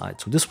suicide.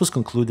 So this was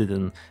concluded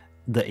in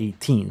the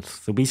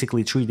 18th, so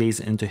basically 3 days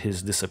into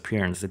his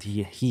disappearance, that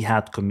he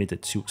had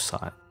committed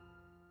suicide.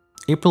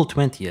 April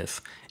 20th,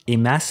 a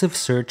massive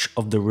search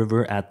of the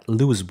river at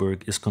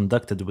Lewisburg is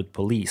conducted with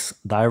police,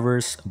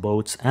 divers,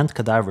 boats, and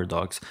cadaver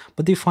dogs,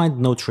 but they find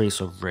no trace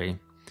of Ray.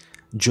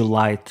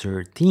 July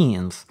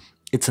 13th,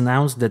 it's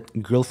announced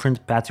that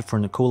girlfriend Patty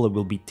Fornicola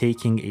will be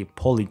taking a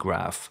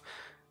polygraph.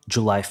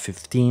 July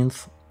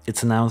 15th,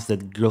 it's announced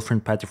that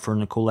girlfriend Patty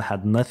Fornicola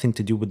had nothing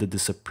to do with the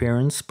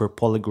disappearance per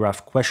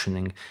polygraph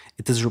questioning.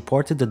 It is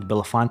reported that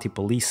Bellefonte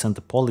police sent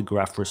the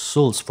polygraph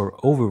results for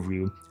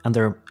overview and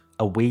are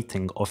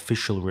awaiting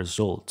official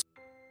results.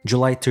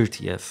 July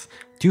 30th,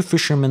 two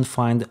fishermen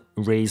find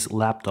Ray's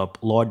laptop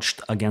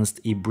lodged against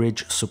a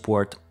bridge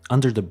support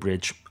under the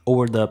bridge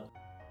over the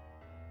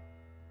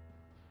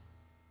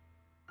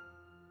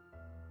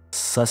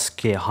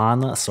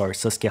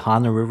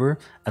Susquehanna River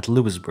at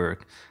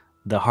Lewisburg.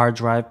 The hard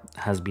drive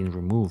has been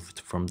removed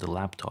from the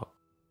laptop.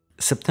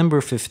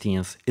 September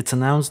 15th, it's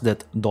announced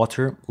that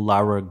daughter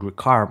Lara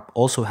Gricar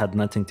also had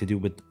nothing to do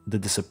with the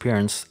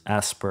disappearance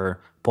as per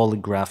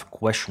polygraph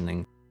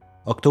questioning.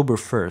 October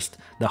 1st,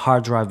 the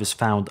hard drive is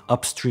found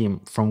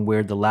upstream from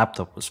where the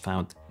laptop was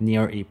found,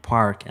 near a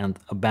park and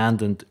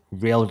abandoned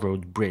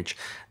railroad bridge.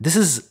 This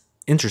is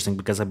interesting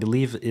because I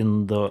believe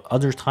in the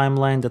other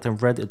timeline that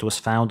I've read, it was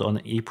found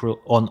on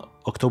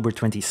October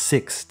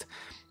 26th.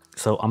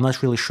 So I'm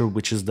not really sure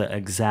which is the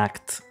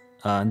exact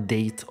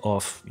date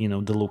of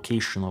the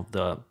location of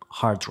the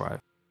hard drive.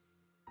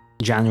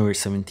 January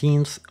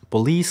 17th,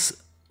 police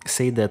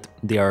say that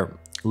they are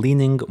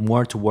leaning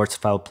more towards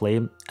foul play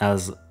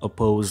as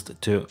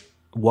opposed to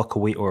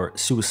walkaway or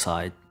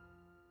suicide.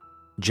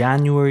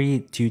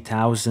 January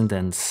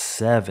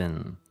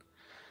 2007,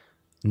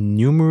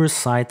 numerous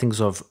sightings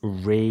of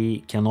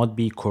Ray cannot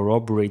be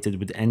corroborated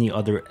with any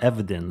other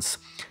evidence.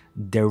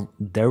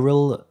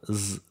 Daryl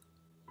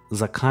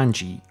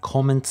Zakanji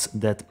comments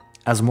that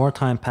as more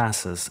time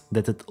passes,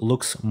 that it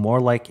looks more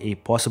like a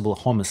possible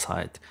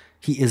homicide.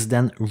 He is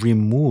then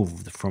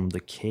removed from the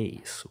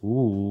case.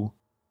 Ooh.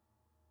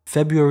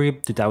 February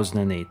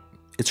 2008.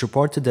 It's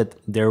reported that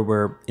there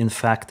were, in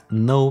fact,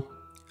 no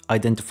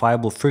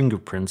identifiable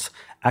fingerprints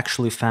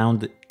actually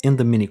found in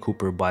the Mini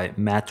Cooper by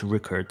Matt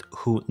Rickard,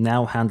 who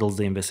now handles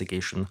the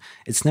investigation.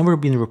 It's never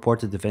been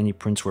reported if any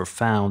prints were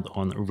found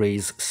on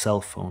Ray's cell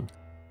phone.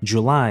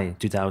 July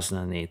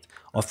 2008.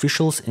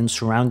 Officials in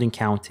surrounding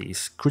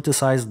counties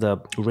criticized the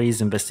Ray's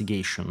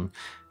investigation.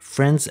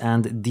 Friends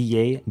and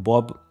DA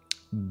Bob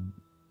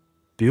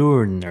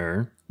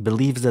Burner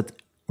believes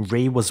that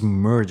Ray was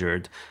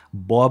murdered.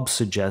 Bob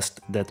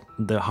suggests that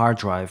the hard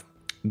drive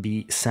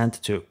be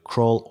sent to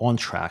Kroll On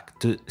Track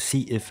to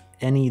see if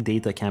any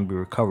data can be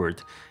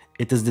recovered.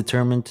 It is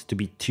determined to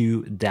be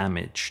too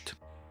damaged.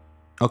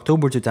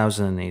 October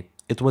 2008.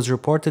 It was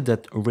reported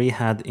that Ray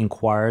had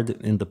inquired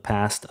in the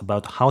past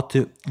about how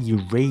to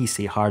erase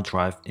a hard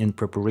drive in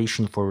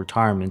preparation for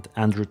retirement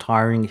and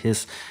retiring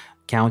his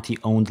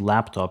county-owned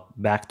laptop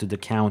back to the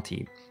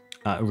county.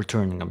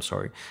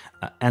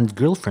 And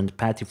girlfriend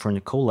Patty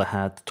Fornicola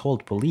had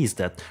told police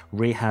that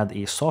Ray had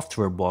a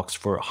software box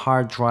for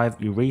hard drive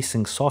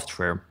erasing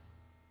software.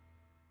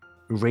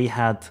 Ray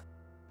had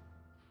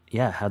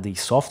had a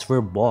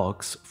software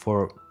box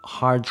for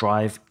hard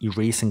drive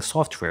erasing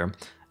software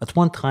at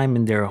one time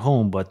in their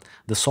home, but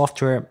the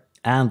software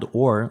and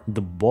or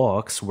the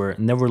box were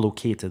never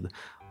located.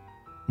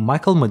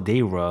 Michael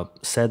Madeira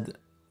said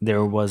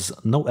there was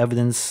no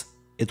evidence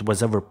it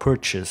was ever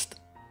purchased,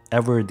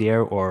 ever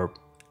there, or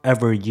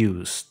ever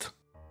used.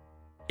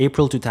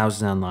 April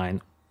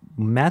 2009,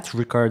 Matt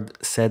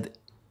Ricard said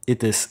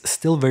it is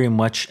still very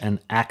much an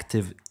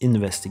active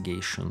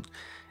investigation.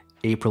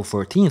 April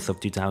 14th of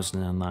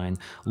 2009,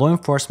 law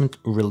enforcement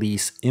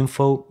released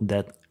info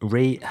that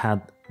Ray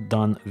had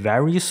done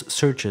various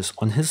searches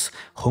on his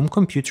home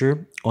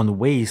computer on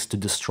ways to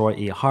destroy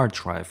a hard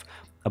drive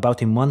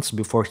about a month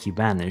before he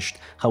vanished.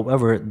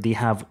 However, they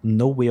have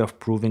no way of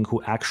proving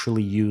who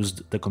actually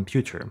used the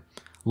computer.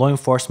 Law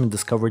enforcement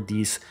discovered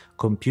these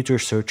computer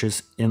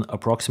searches in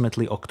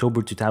approximately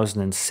October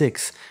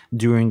 2006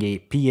 during a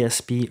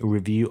PSP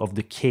review of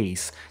the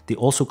case. They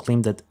also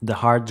claimed that the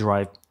hard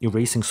drive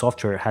erasing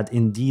software had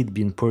indeed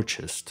been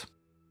purchased.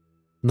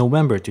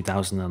 November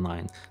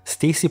 2009,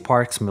 Stacey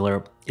Parks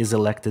Miller is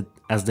elected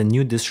as the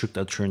new district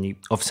attorney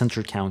of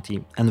Centre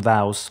County and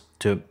vows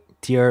to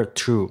tear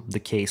through the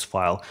case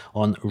file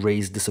on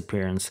Ray's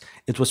disappearance.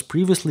 It was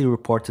previously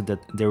reported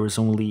that there was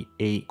only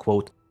a,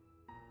 quote,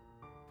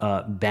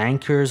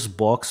 banker's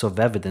box of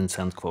evidence,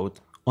 end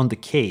quote, on the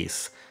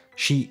case.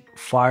 She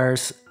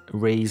fires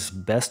Ray's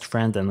best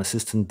friend and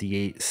assistant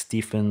DA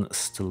Stephen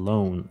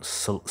Sloan.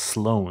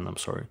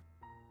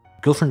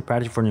 Girlfriend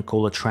Patty for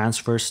Nicola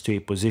transfers to a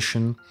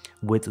position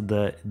with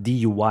the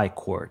DUI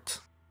court.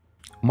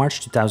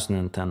 March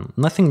 2010.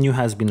 Nothing new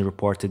has been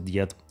reported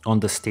yet on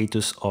the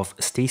status of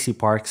Stacey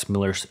Parks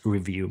Miller's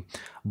review.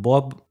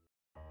 Bob,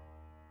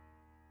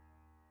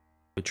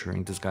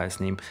 butchering this guy's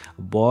name,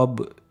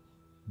 Bob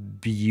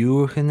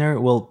Buchner,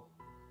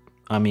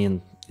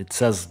 it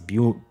says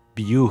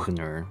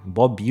Buchner.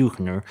 Bob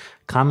Buchner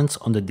comments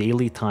on the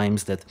Daily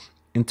Times that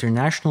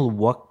international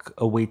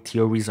walk-away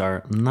theories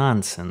are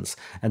nonsense,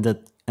 and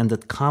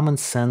that common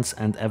sense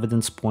and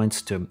evidence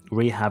points to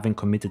Ray having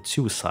committed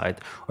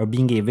suicide or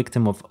being a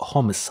victim of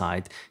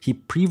homicide. He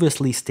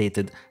previously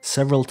stated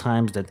several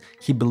times that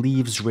he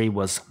believes Ray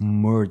was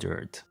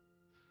murdered.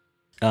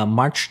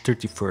 March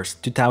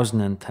 31st,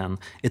 2010,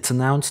 it's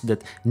announced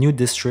that new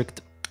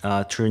district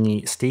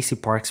attorney Stacey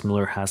Parks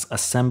Miller has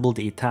assembled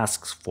a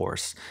task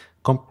force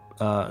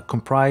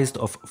comprised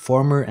of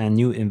former and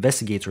new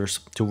investigators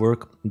to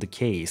work the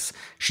case.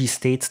 She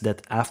states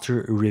that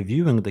after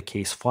reviewing the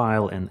case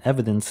file and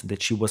evidence,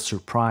 that she was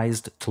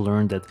surprised to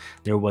learn that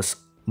there was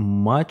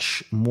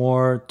much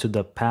more to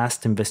the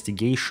past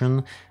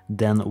investigation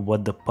than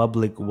what the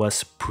public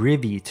was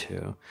privy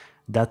to.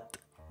 That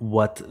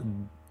what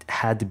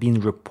had been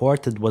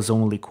reported was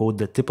only, quote,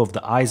 the tip of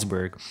the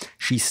iceberg.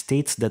 She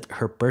states that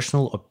her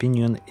personal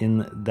opinion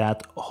in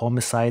that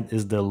homicide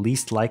is the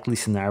least likely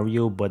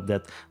scenario, but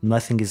that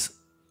nothing is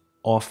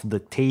off the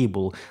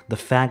table. The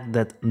fact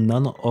that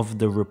none of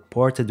the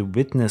reported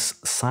witness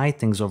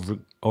sightings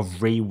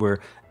of Ray were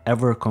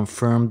ever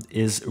confirmed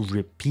is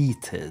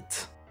repeated.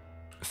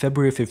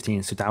 February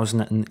 15,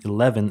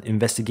 2011,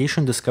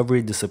 Investigation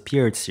Discovery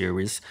Disappeared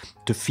series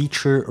to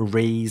feature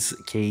Ray's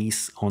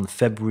case on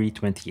February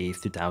 28,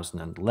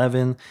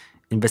 2011.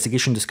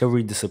 Investigation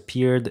Discovery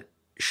Disappeared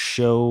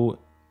show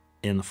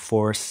in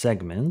 4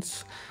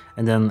 segments.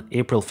 And then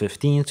April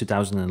 15,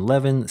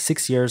 2011,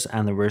 6 years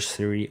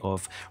anniversary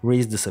of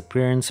Ray's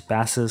disappearance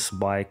passes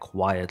by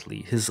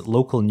quietly. His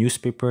local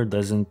newspaper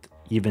doesn't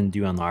even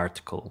do an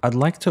article. I'd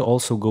like to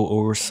also go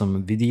over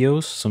some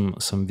videos,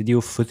 some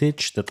video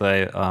footage that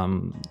I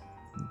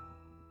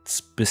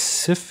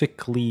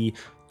specifically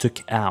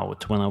took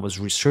out when I was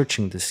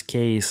researching this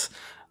case.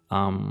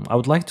 I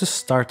would like to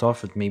start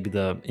off with maybe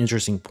the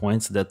interesting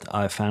points that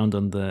I found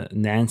on the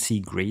Nancy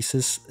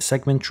Grace's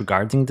segment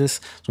regarding this.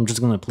 So I'm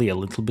just going to play a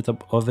little bit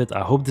of it.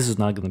 I hope this is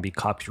not going to be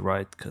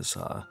copyright because,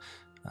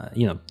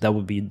 that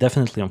would be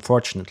definitely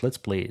unfortunate. Let's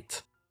play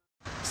it.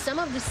 Some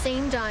of the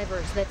same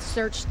divers that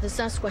searched the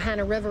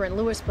Susquehanna River in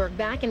Lewisburg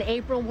back in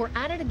April were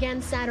at it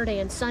again Saturday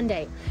and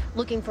Sunday,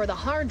 looking for the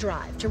hard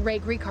drive to Ray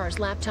Gricar's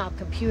laptop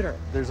computer.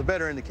 There's a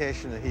better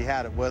indication that he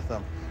had it with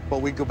him,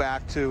 but we go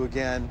back to,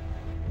 again,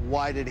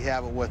 why did he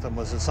have it with him?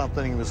 Was it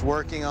something he was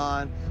working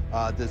on?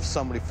 Did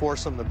somebody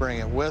force him to bring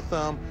it with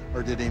him?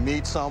 Or did he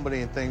meet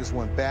somebody and things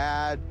went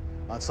bad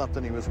on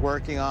something he was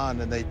working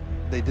on, and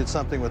they did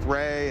something with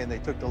Ray and they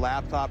took the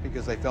laptop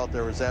because they felt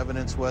there was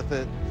evidence with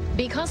it?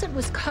 Because it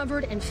was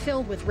covered and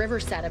filled with river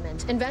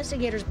sediment,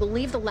 investigators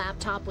believe the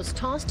laptop was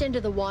tossed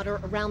into the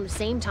water around the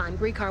same time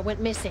Gricar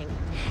went missing.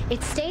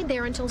 It stayed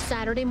there until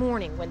Saturday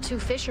morning when 2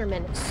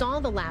 fishermen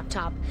saw the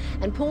laptop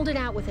and pulled it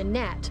out with a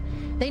net.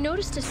 They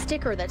noticed a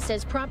sticker that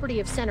says property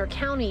of Centre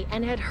County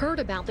and had heard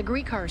about the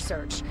Gricar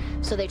search,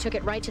 so they took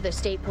it right to the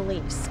state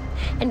police.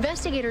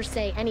 Investigators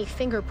say any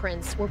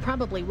fingerprints were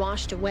probably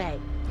washed away.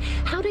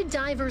 How did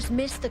divers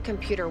miss the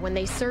computer when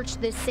they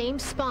searched this same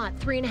spot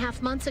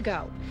 3.5 months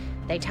ago?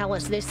 They tell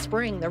us this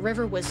spring the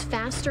river was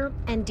faster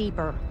and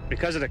deeper.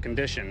 Because of the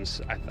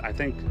conditions, I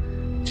think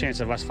chance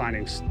of us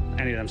finding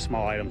any of them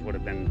small items would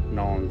have been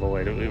null and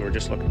void. We were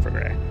just looking for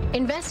Ray.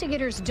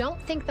 Investigators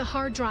don't think the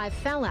hard drive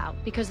fell out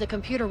because the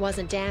computer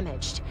wasn't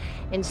damaged.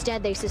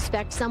 Instead, they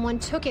suspect someone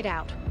took it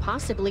out,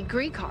 possibly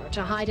Gricar,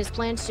 to hide his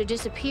plans to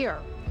disappear.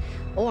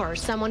 Or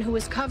someone who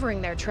was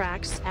covering their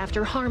tracks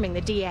after harming the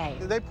DA.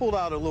 They pulled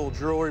out a little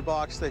jewelry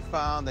box they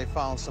found. They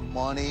found some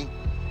money,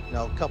 you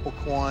know, a couple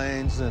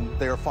coins, and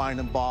they were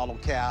finding bottle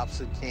caps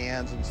and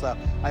cans and stuff.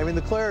 I mean,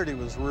 the clarity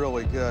was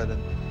really good,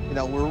 and, you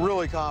know, we're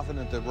really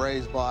confident that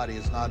Ray's body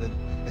is not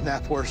in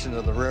that portion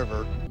of the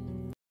river.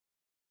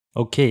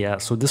 Okay, yeah,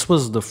 so this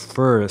was the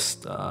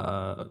first,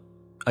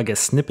 I guess,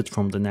 snippet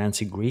from the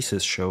Nancy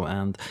Grace's show,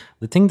 and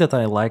the thing that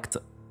I liked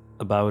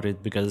about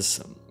it,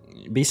 because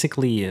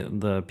basically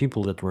the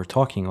people that were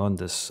talking on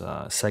this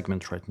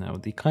segment right now,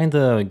 they kind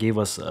of gave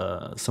us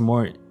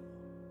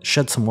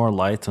shed some more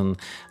light on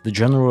the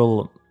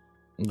general,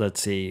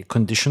 let's say,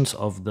 conditions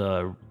of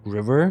the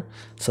river,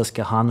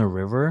 Susquehanna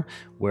River,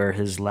 where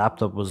his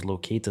laptop was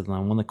located. And I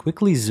want to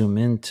quickly zoom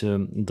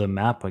into the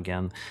map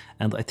again,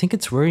 and I think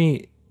it's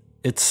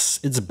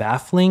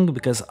baffling,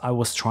 because I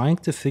was trying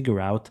to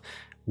figure out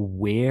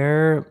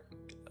where,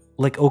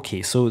 like,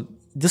 okay, so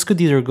this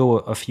could either go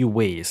a few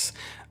ways.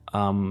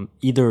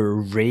 Either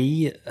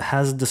Ray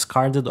has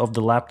discarded of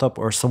the laptop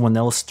or someone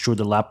else threw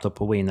the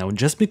laptop away. Now,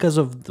 just because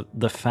of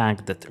the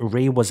fact that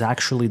Ray was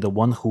actually the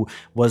one who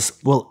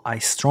was, well, I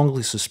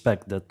strongly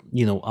suspect that,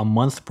 you know, a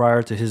month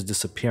prior to his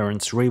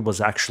disappearance, Ray was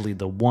actually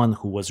the one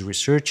who was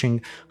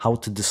researching how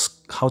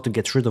to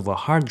get rid of a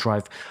hard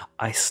drive.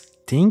 I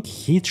think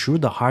he threw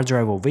the hard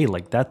drive away.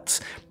 Like, that's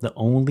the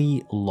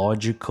only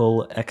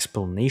logical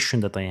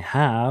explanation that I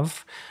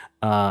have.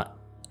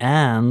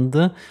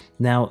 And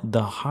now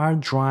the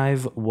hard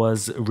drive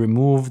was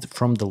removed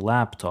from the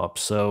laptop,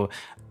 so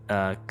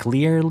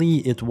clearly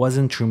it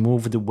wasn't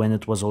removed when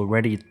it was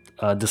already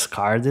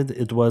discarded.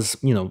 It was,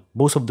 you know,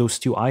 both of those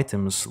two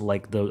items,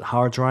 like the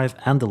hard drive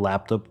and the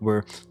laptop,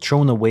 were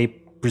thrown away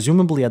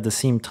presumably at the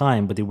same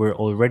time, but they were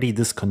already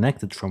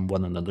disconnected from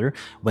one another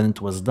when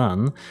it was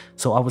done.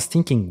 So I was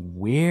thinking,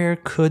 where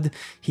could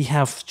he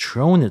have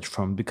thrown it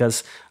from?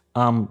 Because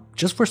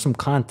just for some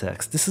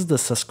context, this is the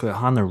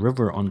Susquehanna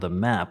River on the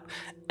map,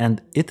 and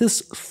it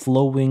is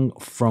flowing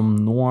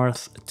from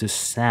north to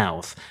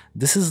south.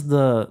 This is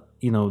the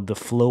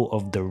flow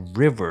of the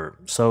river.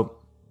 So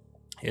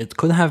it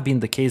could have been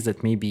the case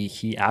that maybe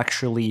he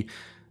actually,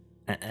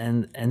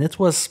 and it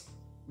was,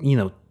 you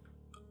know,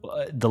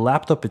 the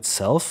laptop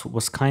itself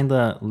was kind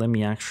of, let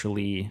me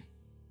actually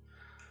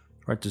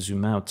try to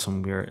zoom out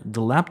somewhere.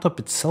 The laptop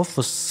itself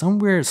was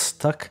somewhere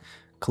stuck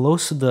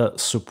close to the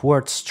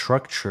support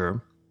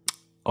structure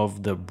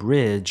of the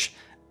bridge,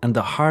 and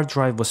the hard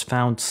drive was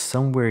found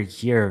somewhere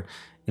here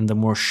in the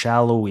more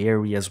shallow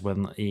areas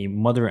when a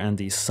mother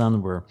and a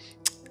son were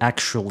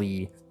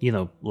actually, you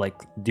know,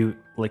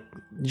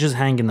 just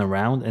hanging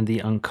around, and they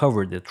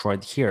uncovered it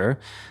right here.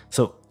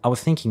 So I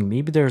was thinking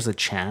maybe there's a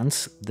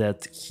chance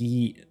that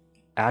he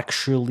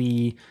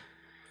actually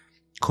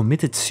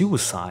committed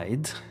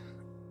suicide.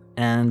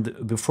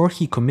 And before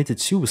he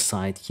committed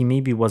suicide, he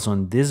maybe was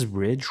on this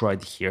bridge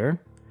right here,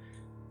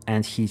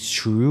 and he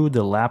threw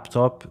the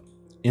laptop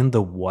in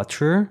the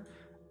water,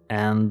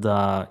 and,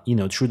 you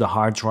know, threw the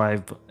hard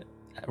drive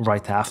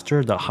right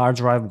after. The hard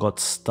drive got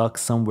stuck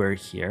somewhere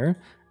here,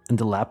 and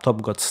the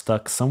laptop got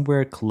stuck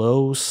somewhere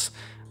close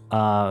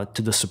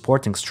to the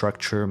supporting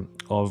structure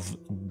of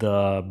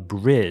the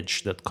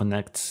bridge that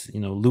connects, you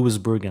know,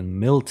 Lewisburg and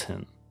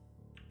Milton.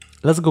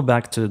 Let's go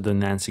back to the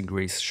Nancy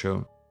Grace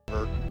show.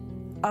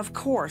 Of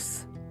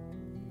course,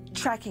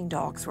 tracking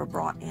dogs were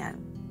brought in.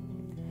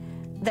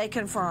 They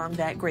confirmed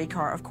that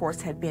Gricar, of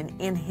course, had been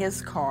in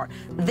his car.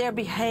 Their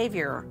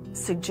behavior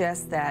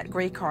suggests that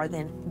Gricar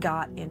then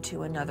got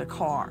into another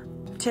car.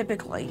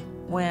 Typically,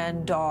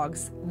 when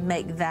dogs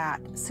make that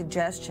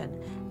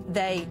suggestion,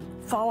 they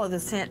follow the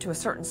scent to a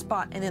certain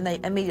spot and then they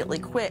immediately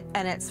quit,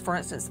 and it's, for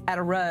instance, at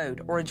a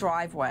road or a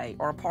driveway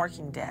or a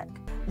parking deck.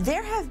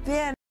 There have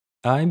been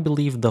I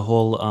believe the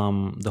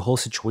whole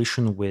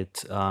situation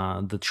with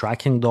the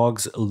tracking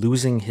dogs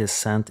losing his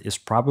scent is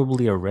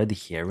probably a red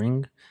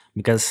herring,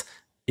 because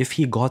if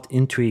he got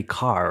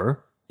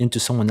into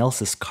someone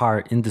else's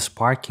car in this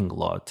parking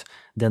lot,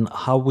 then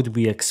how would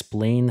we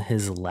explain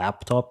his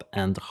laptop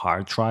and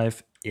hard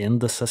drive in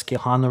the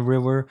Susquehanna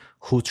River?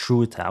 Who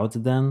threw it out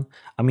then?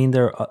 I mean,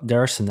 there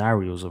are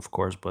scenarios, of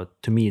course, but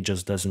to me it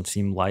just doesn't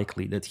seem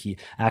likely that he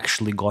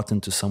actually got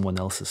into someone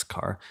else's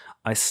car.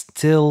 I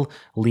still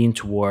lean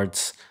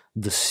towards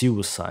the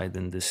suicide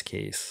in this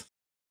case.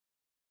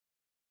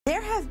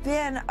 There have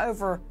been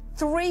over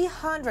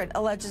 300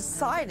 alleged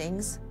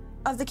sightings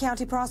of the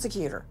county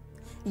prosecutor.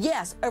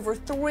 Yes, over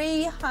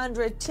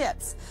 300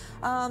 tips.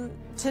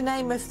 To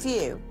name a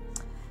few,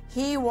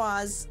 he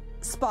was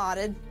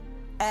spotted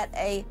at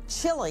a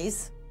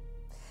Chili's,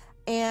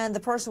 and the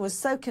person was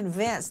so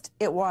convinced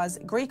it was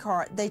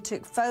Gricar, they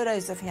took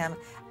photos of him,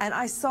 and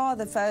I saw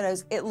the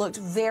photos. It looked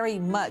very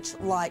much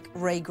like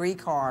Ray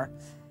Gricar.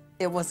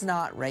 It was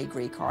not Ray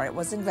Gricar. It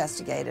was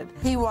investigated.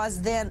 He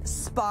was then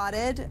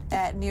spotted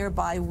at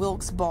nearby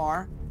Wilkes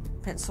Bar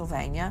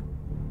Pennsylvania.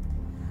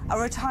 A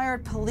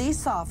retired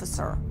police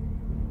officer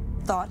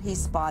thought he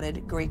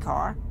spotted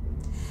Gricar.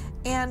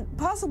 And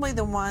possibly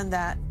the one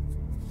that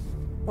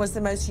was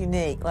the most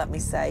unique, let me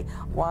say,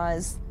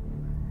 was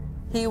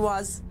he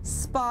was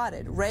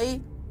spotted.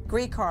 Ray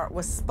Gricar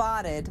was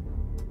spotted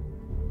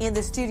in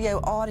the studio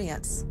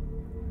audience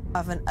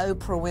of an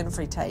Oprah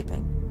Winfrey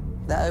taping,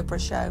 the Oprah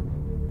show.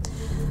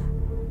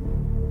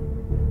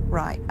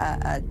 Right,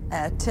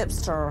 a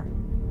tipster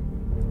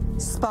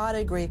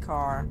spotted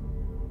Gricar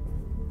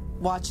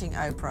watching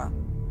Oprah,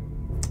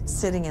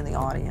 sitting in the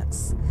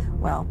audience.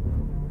 Well,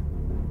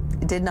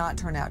 it did not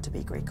turn out to be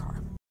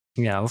Gricar.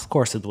 Yeah, of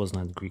course it was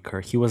not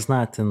Gricar. He was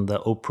not in the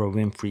Oprah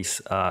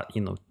Winfrey's,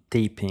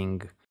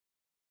 taping.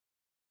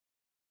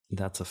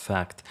 That's a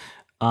fact.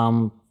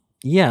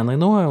 Yeah, and I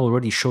know I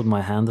already showed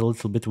my hand a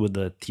little bit with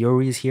the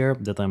theories here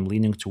that I'm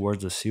leaning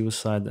towards the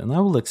suicide, and I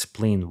will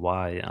explain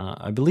why.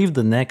 I believe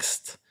the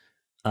next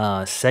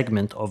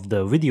segment of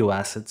the video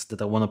assets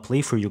that I want to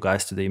play for you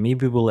guys today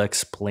maybe will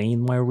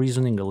explain my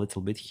reasoning a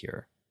little bit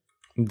here.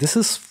 This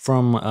is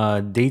from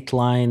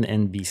Dateline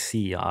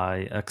NBC.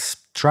 I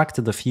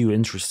extracted a few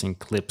interesting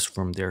clips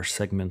from their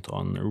segment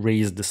on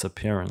Ray's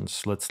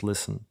disappearance. Let's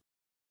listen.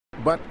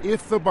 But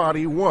if the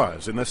body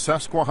was in the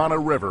Susquehanna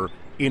River,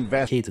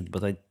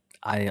 But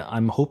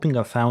I'm hoping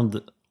I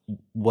found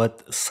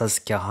what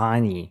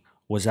Susquehanna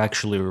was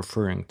actually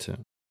referring to.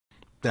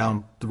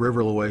 Down the river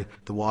a little way,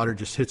 the water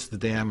just hits the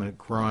dam and it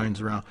grinds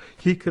around.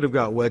 He could have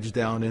got wedged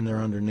down in there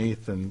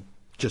underneath and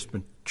just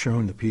been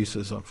thrown to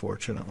pieces,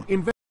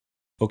 unfortunately.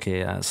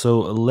 Okay, so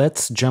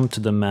let's jump to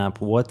the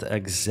map. What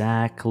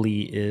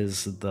exactly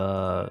is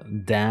the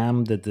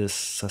dam that this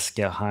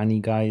Susquehanna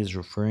guy is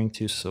referring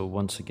to? So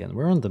once again,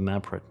 we're on the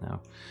map right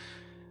now.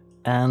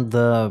 And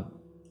the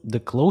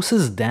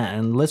closest dam,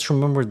 and let's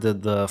remember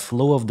that the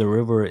flow of the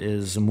river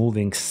is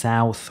moving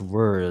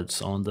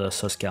southwards on the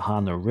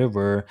Susquehanna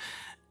River.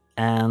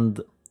 And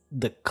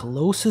the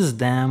closest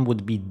dam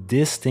would be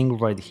this thing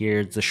right here.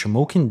 It's the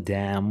Shamokin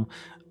Dam.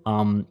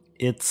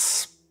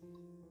 It's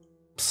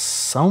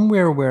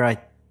somewhere where I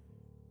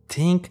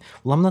think,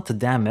 well, I'm not a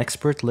dam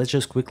expert. Let's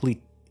just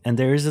quickly, and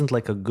there isn't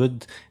like a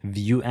good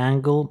view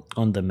angle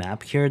on the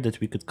map here that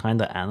we could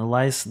kind of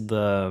analyze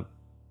the,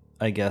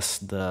 I guess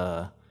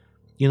the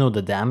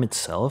dam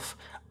itself.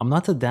 I'm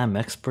not a dam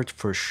expert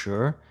for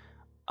sure.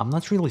 I'm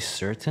not really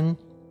certain.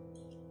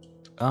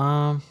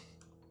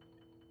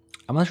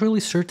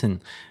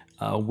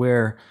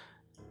 Where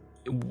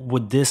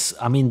would this,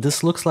 I mean,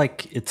 this looks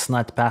like it's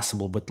not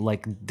passable, but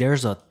like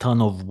there's a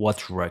ton of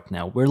water right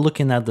now. We're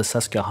looking at the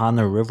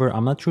Susquehanna River.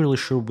 I'm not really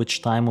sure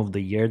which time of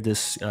the year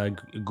this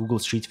Google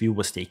Street View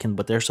was taken,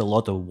 but there's a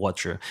lot of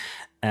water.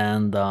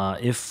 And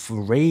if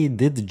Ray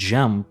did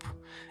jump,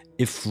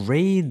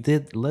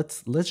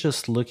 let's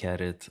just look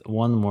at it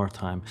one more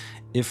time.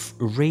 If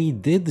Ray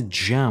did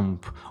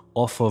jump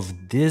off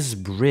of this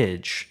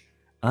bridge,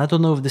 and I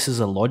don't know if this is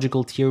a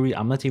logical theory,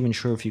 I'm not even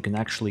sure if you can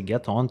actually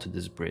get onto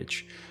this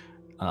bridge.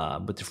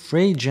 But if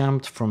Ray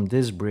jumped from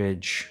this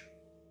bridge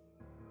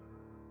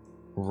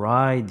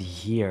right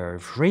here,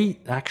 if Ray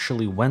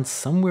actually went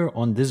somewhere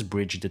on this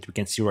bridge that we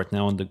can see right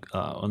now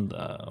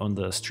on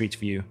the street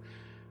view,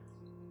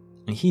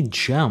 and he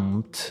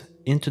jumped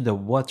into the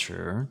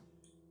water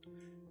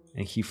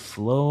and he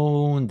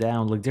flown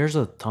down, like there's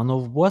a ton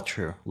of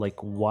water. Like,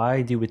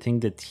 why do we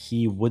think that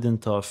he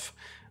wouldn't have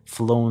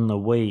flown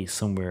away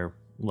somewhere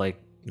like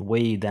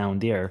way down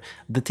there?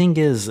 The thing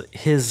is,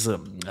 his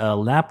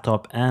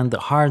laptop and the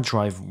hard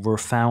drive were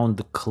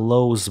found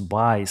close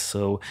by,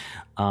 so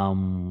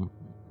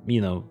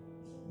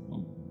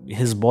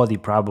his body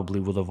probably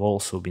would have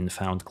also been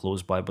found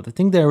close by. But I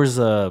think there is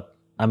a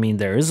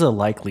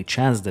likely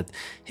chance that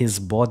his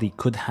body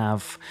could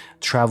have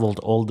traveled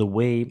all the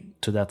way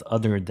to that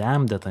other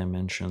dam that I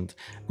mentioned.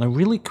 And I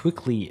really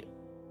quickly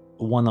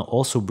want to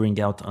also bring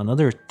out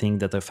another thing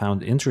that I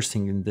found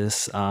interesting in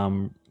this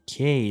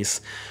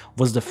case,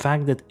 was the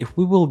fact that if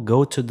we will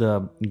go to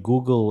the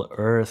Google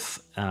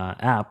Earth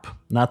app,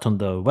 not on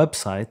the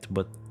website,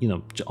 but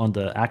on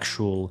the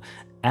actual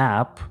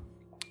app,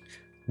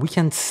 we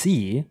can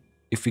see,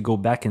 if we go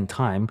back in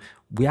time,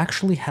 we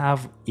actually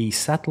have a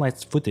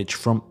satellite footage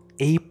from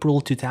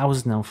April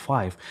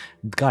 2005.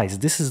 Guys,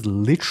 this is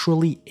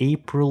literally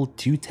April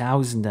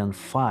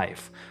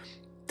 2005.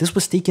 This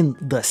was taken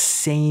the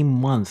same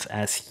month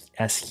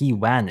as he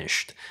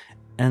vanished.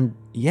 And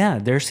yeah,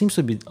 there seems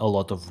to be a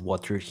lot of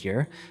water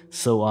here.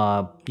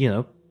 So,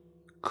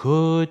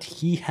 could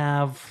he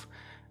have,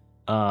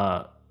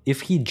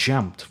 if he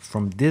jumped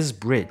from this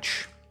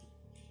bridge,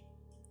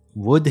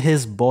 would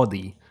his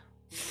body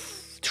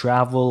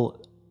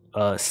travel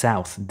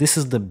south? This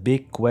is the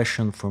big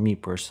question for me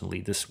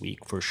personally this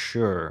week, for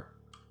sure.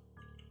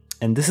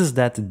 And this is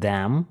that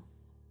dam.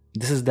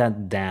 This is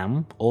that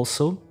dam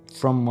also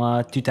from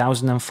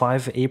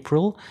 2005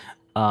 April.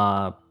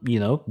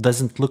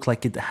 Doesn't look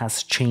like it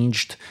has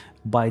changed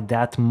by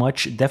that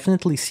much.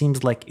 Definitely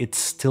seems like it's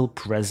still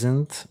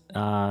present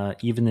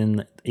even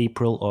in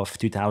April of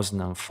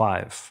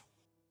 2005.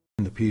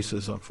 The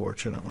pieces,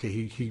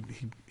 unfortunately.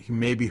 He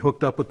may be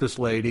hooked up with this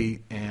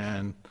lady,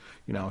 and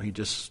he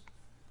just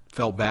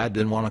felt bad,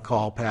 didn't want to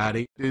call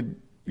Patty. Did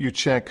you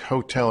check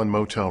hotel and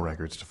motel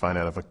records to find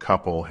out if a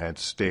couple had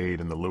stayed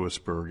in the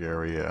Lewisburg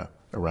area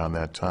around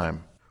that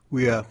time?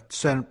 We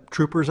sent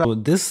troopers out. So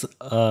this,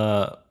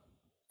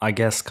 I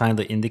guess, kind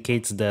of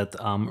indicates that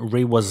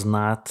Ray was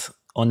not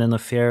on an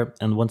affair.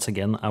 And once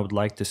again, I would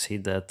like to say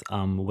that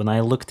when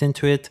I looked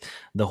into it,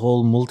 the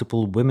whole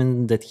multiple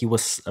women that he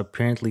was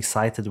apparently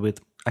cited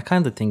with, I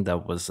kind of think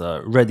that was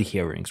red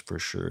herrings for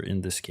sure in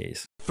this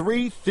case.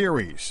 3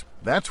 theories.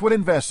 That's what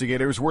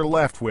investigators were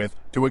left with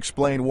to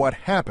explain what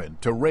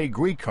happened to Ray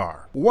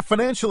Gricar.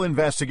 Financial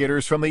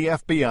investigators from the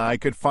FBI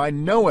could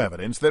find no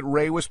evidence that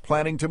Ray was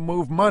planning to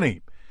move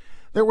money.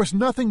 There was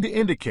nothing to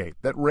indicate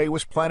that Ray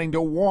was planning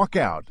to walk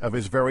out of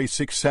his very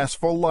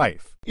successful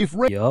life. If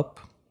Ray... Yup.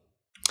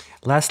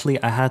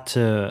 Lastly, I had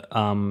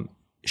to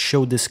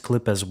show this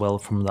clip as well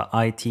from the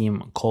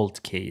I-Team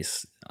cold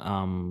case.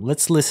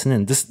 Let's listen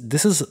in.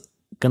 This is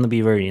going to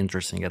be very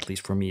interesting, at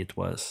least for me it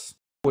was.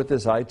 With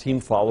this I-Team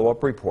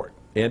follow-up report.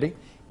 Andy?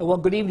 Well,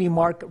 good evening,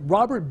 Mark.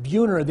 Robert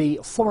Buhner, the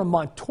former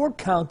Montour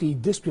County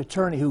District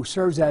Attorney who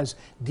serves as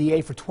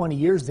DA for 20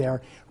 years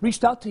there,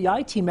 reached out to the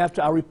I-Team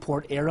after our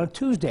report aired on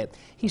Tuesday.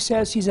 He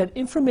says he's had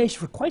information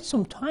for quite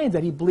some time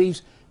that he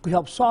believes could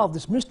help solve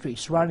this mystery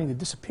surrounding the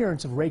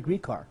disappearance of Ray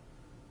Gricar.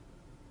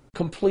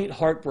 Complete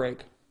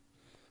heartbreak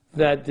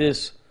that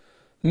this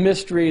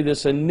mystery,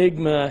 this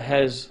enigma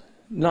has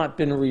not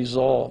been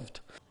resolved.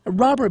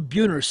 Robert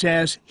Buhner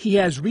says he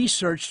has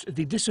researched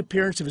the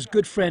disappearance of his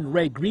good friend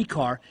Ray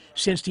Gricar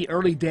since the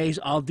early days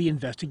of the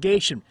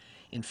investigation.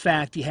 In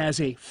fact, he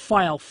has a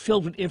file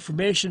filled with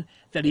information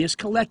that he has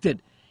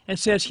collected and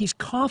says he's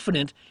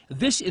confident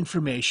this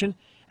information,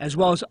 as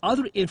well as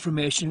other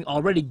information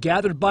already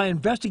gathered by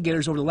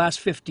investigators over the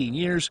last 15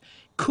 years,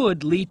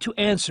 could lead to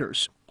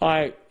answers.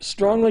 I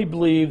strongly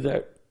believe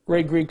that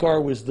Ray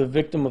Gricar was the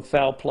victim of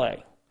foul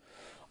play.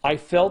 I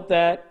felt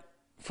that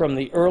from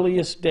the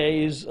earliest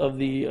days of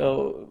the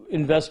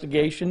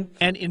investigation.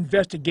 An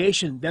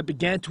investigation that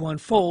began to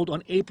unfold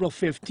on April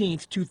 15,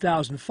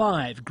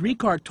 2005.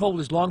 Gricar told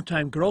his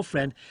longtime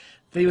girlfriend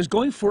that he was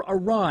going for a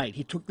ride.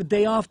 He took the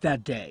day off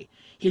that day.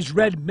 His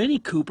red Mini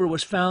Cooper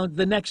was found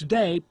the next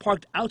day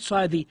parked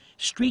outside the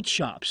Street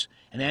Shops,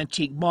 an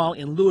antique mall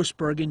in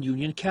Lewisburg in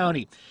Union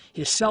County.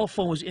 His cell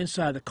phone was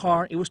inside the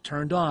car. It was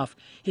turned off.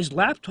 His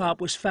laptop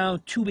was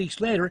found 2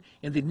 weeks later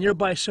in the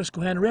nearby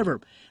Susquehanna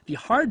River. The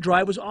hard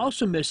drive was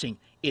also missing.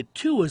 It,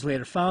 too, was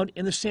later found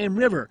in the same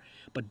river,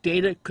 but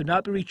data could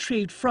not be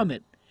retrieved from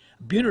it.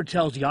 Buhner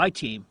tells the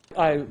I-Team.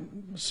 I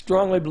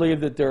strongly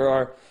believe that there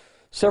are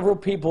several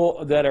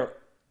people that are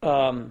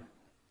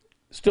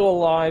still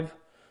alive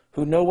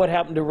who know what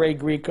happened to Ray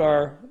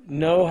Gricar,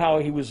 know how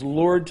he was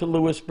lured to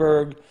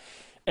Lewisburg,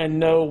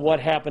 and know what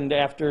happened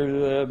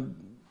after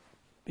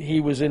he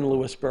was in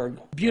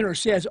Lewisburg. Buhner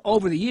says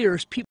over the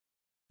years, people...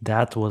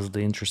 That was the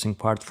interesting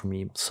part for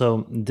me.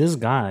 So this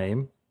guy,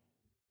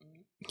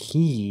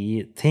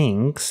 he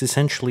thinks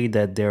essentially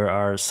that there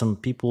are some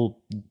people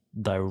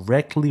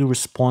directly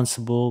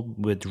responsible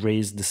with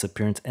Ray's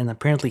disappearance, and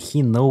apparently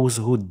he knows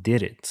who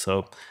did it.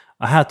 So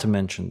I had to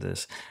mention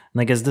this.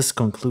 And I guess this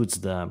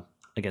concludes the,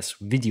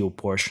 video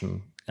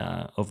portion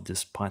of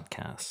this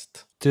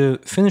podcast. To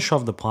finish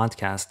off the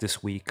podcast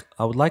this week,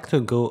 I would like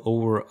to go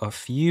over a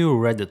few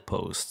Reddit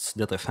posts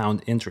that I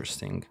found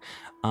interesting.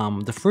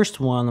 The first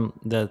one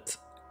that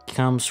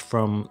comes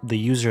from the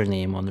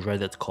username on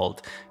Reddit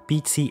called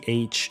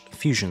PCH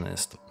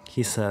Fusionist.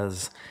 He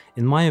says,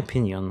 "In my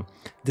opinion,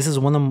 this is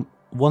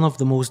one of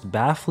the most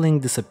baffling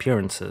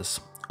disappearances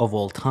of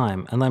all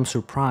time, and I'm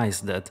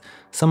surprised that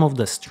some of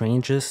the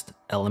strangest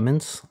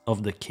elements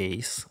of the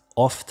case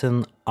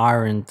often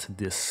aren't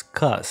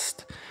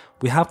discussed.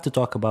 We have to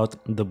talk about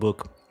the book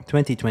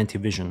 2020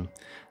 Vision.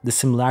 The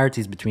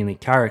similarities between a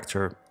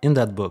character in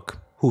that book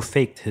who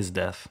faked his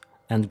death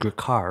and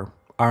Gricar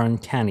are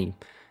uncanny,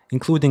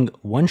 including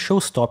one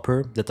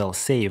showstopper that I'll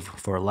save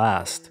for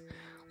last.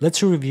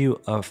 Let's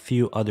review a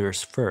few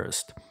others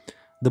first.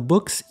 The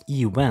book's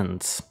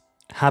events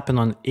happen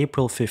on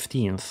April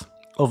 15th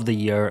of the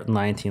year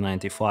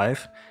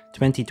 1995,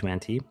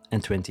 2020,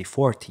 and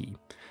 2040.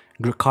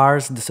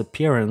 Gricar's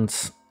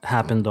disappearance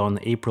happened on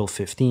April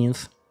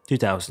 15th,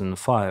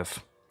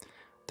 2005.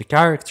 The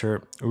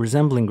character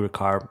resembling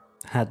Gricar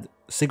had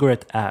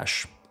cigarette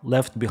ash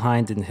left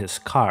behind in his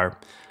car.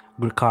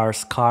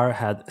 Gricar's car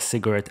had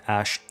cigarette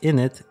ash in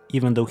it,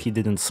 even though he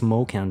didn't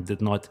smoke and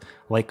did not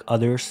like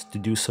others to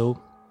do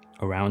so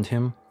around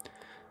him.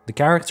 The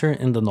character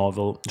in the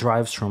novel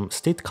drives from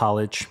State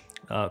College,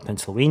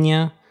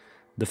 Pennsylvania,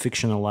 the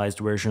fictionalized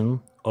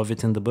version of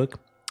it in the book,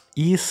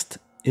 east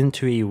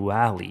into a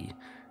valley.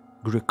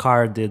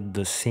 Gricar did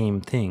the same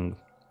thing.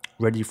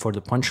 Ready for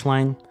the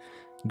punchline?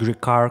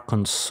 Gricar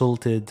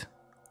consulted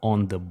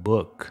on the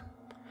book.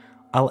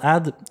 I'll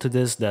add to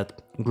this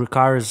that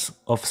Gricar is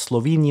of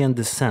Slovenian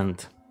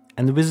descent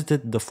and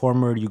visited the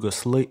former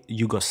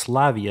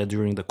Yugoslavia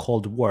during the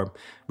Cold War,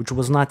 which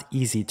was not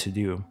easy to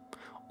do.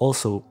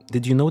 Also,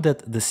 did you know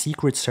that the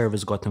Secret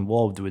Service got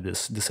involved with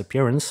this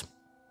disappearance?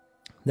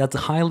 That's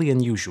highly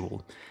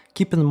unusual.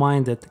 Keep in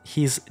mind that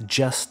he's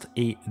just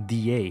a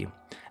DA,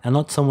 and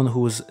not someone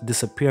whose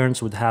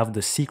disappearance would have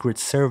the Secret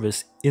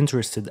Service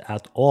interested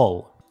at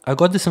all. I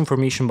got this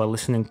information by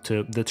listening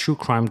to the True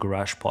Crime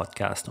Garage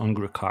podcast on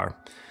Gricar,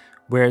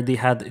 where they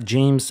had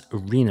James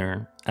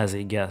Renner as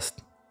a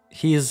guest.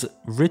 He's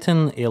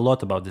written a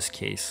lot about this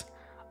case.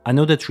 I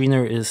know that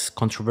Renner is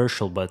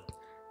controversial, but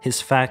his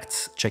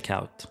facts check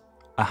out.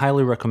 I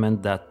highly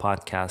recommend that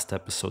podcast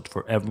episode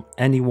for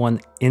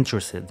anyone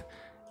interested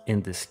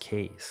in this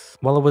case.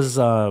 While I was,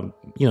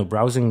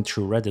 browsing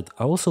through Reddit,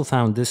 I also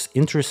found this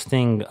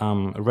interesting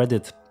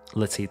Reddit,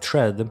 let's say,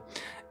 thread.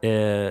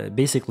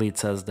 Basically, it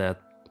says that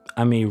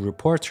I'm a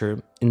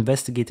reporter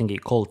investigating a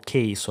cold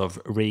case of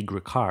Ray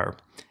Gricar,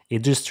 a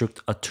district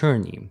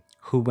attorney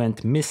who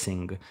went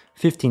missing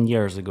 15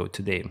 years ago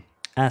today.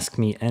 Ask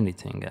me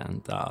anything,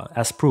 and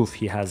as proof,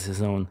 he has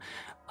his own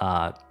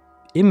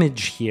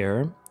image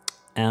here,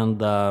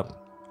 and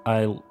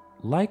I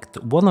liked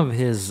one of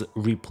his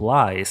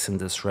replies in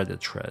this Reddit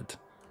thread.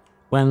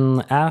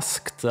 When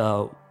asked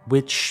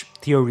which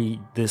theory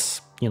this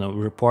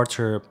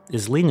reporter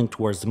is leaning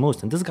towards the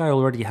most, and this guy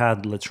already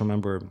had, let's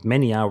remember,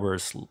 many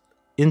hours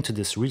into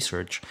this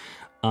research,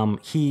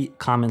 he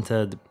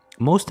commented,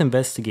 most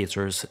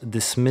investigators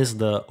dismiss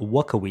the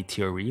walkaway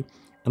theory,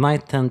 and I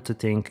tend to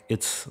think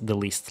it's the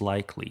least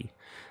likely.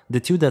 The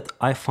two that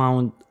I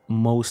found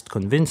most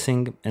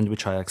convincing, and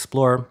which I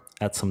explore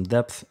at some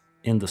depth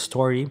in the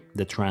story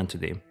that ran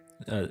today,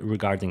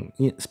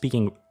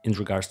 speaking in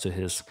regards to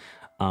his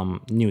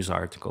news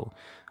article,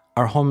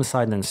 are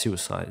homicide and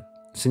suicide.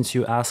 Since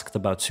you asked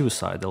about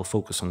suicide, I'll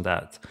focus on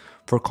that.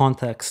 For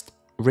context,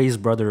 Ray's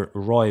brother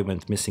Roy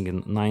went missing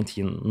in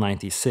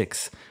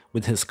 1996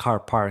 with his car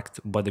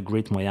parked by the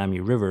Great Miami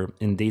River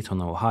in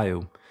Dayton,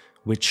 Ohio,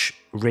 which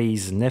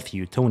Ray's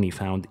nephew Tony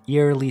found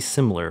eerily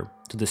similar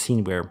to the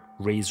scene where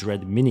Ray's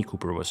red Mini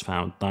Cooper was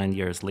found 9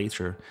 years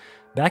later.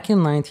 Back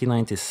in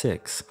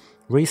 1996,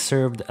 Ray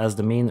served as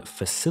the main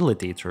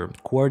facilitator,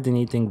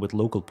 coordinating with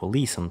local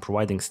police and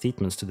providing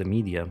statements to the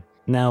media.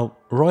 Now,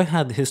 Roy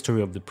had a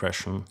history of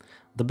depression.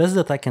 The best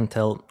that I can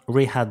tell,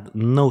 Ray had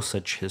no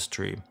such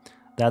history.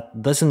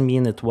 That doesn't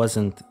mean it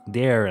wasn't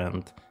there,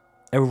 and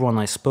everyone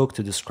I spoke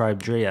to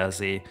described Ray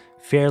as a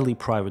fairly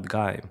private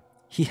guy.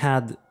 He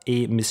had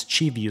a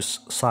mischievous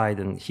side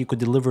and he could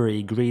deliver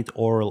a great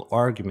oral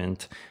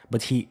argument,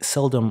 but he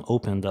seldom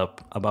opened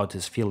up about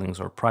his feelings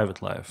or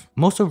private life.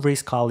 Most of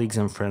Ray's colleagues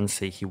and friends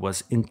say he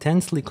was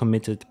intensely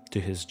committed to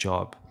his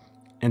job,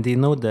 and they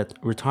know that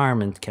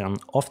retirement can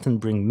often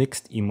bring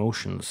mixed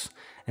emotions,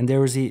 and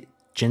there is a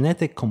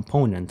genetic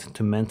component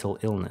to mental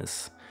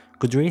illness.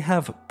 Could Ray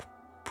have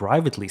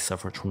privately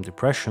suffered from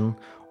depression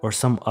or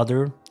some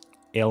other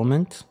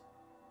ailment?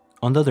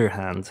 On the other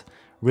hand,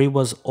 Ray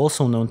was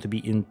also known to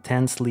be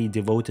intensely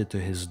devoted to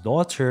his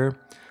daughter.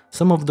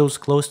 Some of those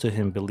close to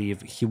him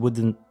believe he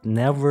would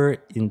never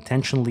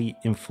intentionally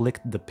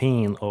inflict the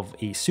pain of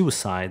a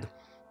suicide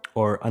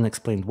or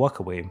unexplained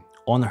walkaway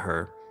on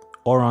her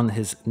or on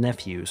his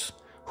nephews,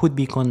 who'd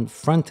be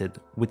confronted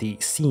with a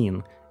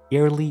scene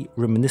eerily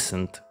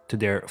reminiscent to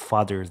their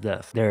father's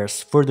death.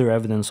 There's further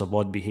evidence of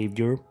odd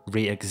behavior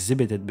Ray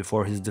exhibited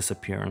before his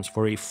disappearance.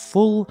 For a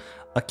full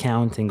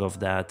accounting of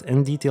that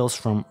and details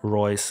from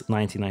Roy's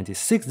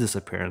 1996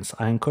 disappearance,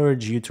 I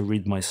encourage you to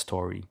read my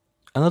story.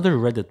 Another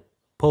Reddit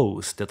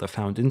post that I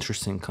found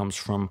interesting comes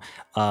from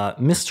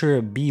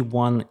Mr.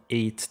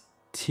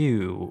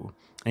 B182.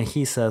 And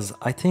he says,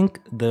 I think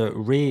the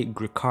Ray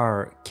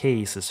Gricar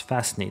case is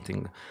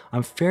fascinating.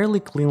 I'm fairly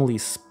cleanly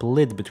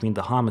split between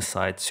the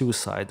homicide,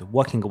 suicide,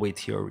 walking away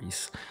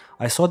theories.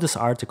 I saw this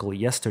article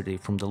yesterday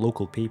from the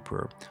local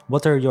paper.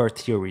 What are your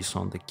theories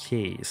on the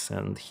case?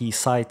 And he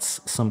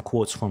cites some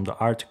quotes from the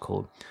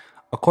article.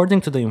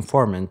 According to the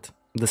informant,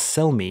 the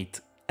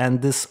cellmate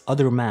and this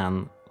other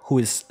man, who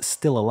is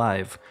still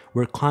alive,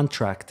 were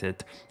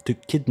contracted to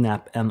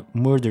kidnap and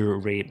murder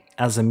Ray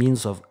as a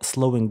means of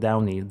slowing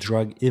down a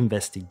drug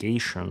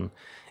investigation.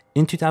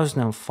 In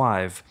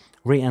 2005,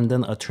 Ray and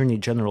then Attorney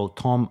General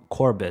Tom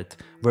Corbett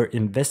were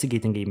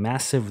investigating a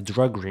massive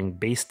drug ring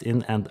based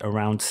in and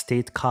around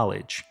State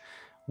College,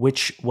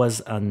 which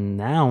was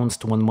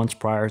announced 1 month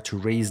prior to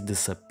Ray's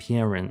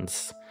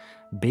disappearance.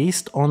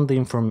 Based on the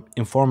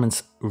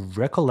informant's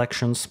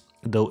recollections,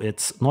 though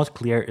it's not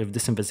clear if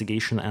this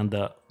investigation and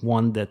the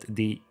one that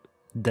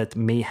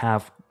may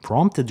have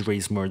prompted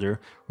Ray's murder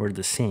were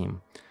the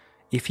same.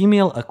 A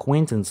female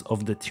acquaintance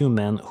of the two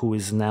men, who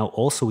is now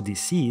also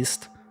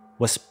deceased,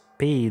 was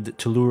paid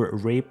to lure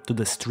Ray to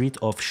the street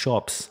of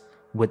shops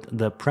with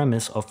the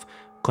premise of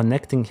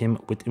connecting him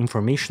with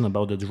information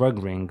about the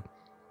drug ring.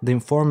 The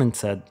informant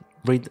said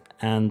Ray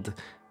and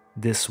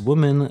this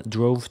woman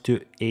drove to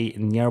a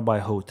nearby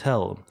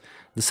hotel.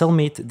 The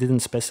cellmate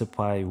didn't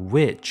specify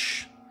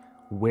which,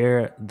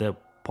 where the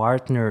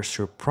partner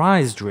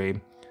surprised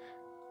Ray,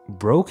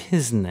 broke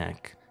his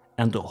neck,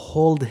 and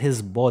hauled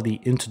his body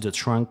into the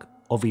trunk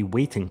of a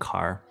waiting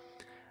car.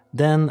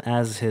 Then,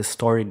 as his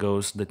story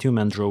goes, the two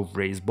men drove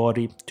Ray's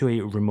body to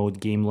a remote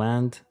game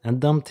land and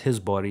dumped his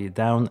body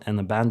down an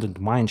abandoned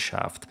mine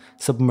shaft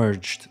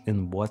submerged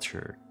in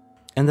water.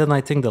 And then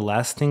I think the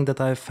last thing that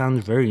I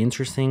found very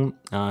interesting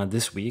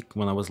this week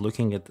when I was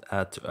looking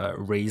at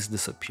Ray's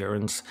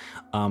disappearance,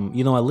 I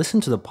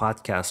listened to the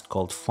podcast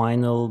called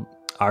Final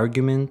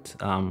Argument,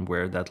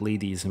 where that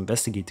lady is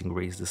investigating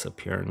Ray's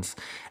disappearance,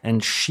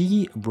 and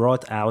she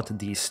brought out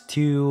these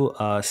two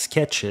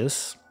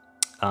sketches.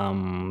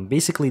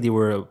 Basically, they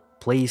were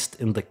placed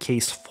in the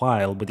case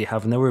file, but they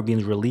have never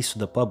been released to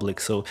the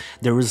public, so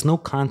there is no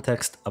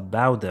context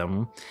about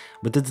them.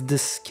 But it's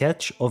this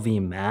sketch of a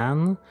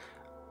man.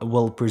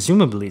 Well,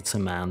 presumably it's a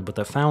man, but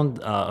I found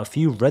a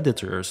few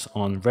Redditors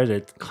on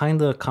Reddit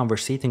kind of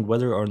conversating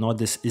whether or not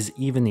this is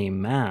even a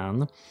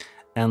man.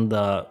 And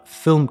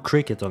Film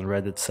Cricket on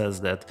Reddit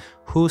says that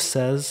who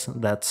says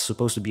that's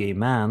supposed to be a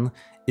man?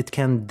 It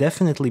can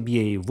definitely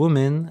be a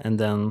woman. And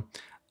then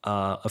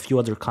a few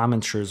other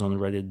commenters on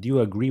Reddit do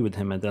agree with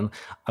him. And then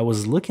I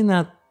was looking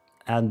at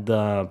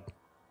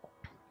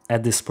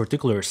this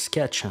particular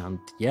sketch, and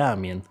yeah, I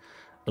mean,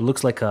 it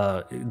looks like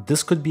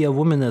this could be a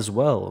woman as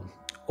well.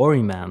 Or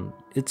a man.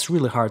 It's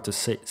really hard to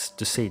say,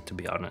 to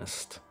be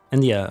honest.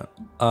 And yeah,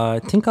 I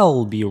think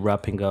I'll be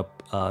wrapping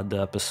up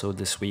the episode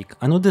this week.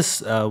 I know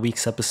this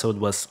week's episode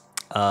was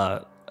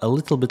a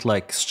little bit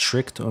like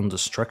strict on the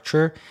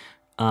structure,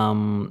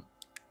 and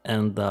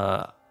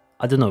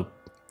I don't know,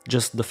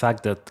 just the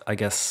fact that I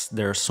guess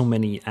there are so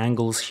many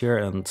angles here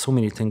and so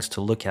many things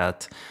to look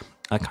at.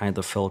 I kind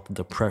of felt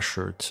the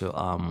pressure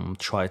to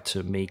try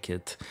to make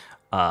it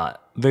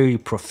very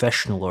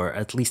professional, or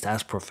at least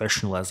as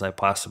professional as I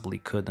possibly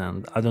could.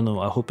 And I don't know,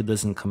 I hope it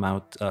doesn't come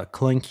out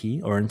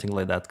clunky or anything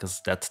like that, because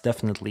that's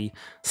definitely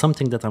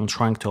something that I'm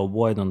trying to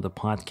avoid on the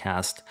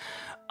podcast.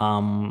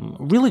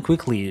 Really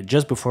quickly,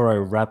 just before I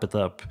wrap it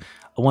up,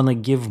 I want to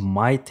give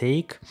my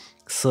take.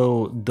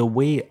 So the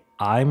way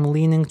I'm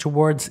leaning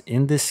towards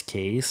in this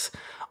case,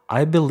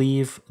 I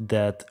believe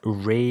that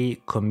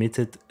Ray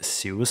committed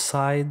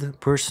suicide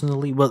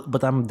personally,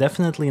 but I'm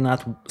definitely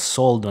not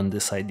sold on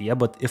this idea.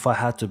 But if I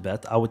had to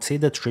bet, I would say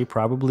that Ray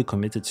probably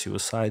committed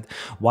suicide.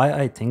 Why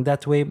I think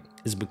that way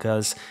is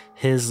because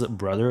his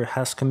brother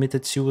has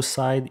committed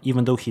suicide,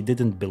 even though he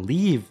didn't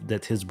believe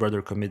that his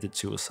brother committed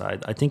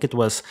suicide. I think it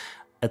was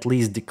at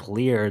least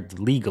declared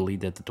legally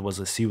that it was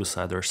a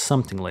suicide or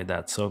something like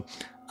that. So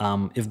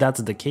if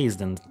that's the case,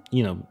 then,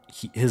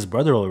 his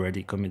brother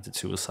already committed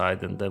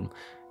suicide, and then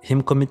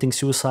him committing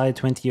suicide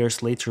 20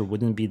 years later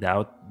wouldn't be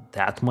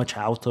that much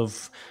out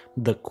of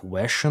the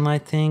question, I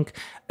think,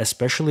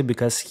 especially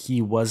because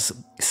he was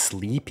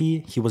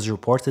sleepy. He was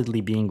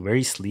reportedly being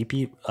very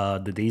sleepy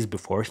the days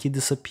before he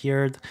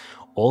disappeared.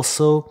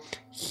 Also,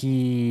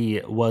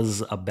 he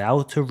was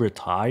about to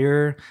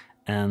retire,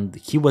 and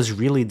he was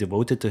really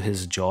devoted to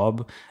his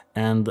job.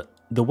 And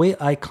the way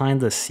I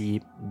kind of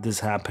see this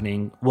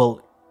happening,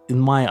 well, in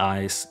my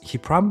eyes, he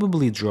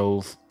probably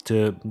drove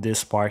to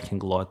this parking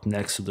lot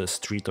next to the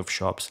street of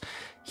shops.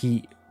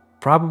 He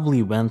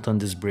probably went on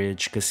this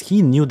bridge because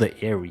he knew the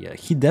area.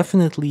 He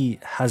definitely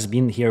has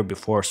been here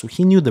before, so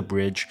he knew the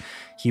bridge.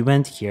 He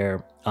went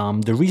here.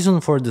 The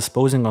reason for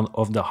disposing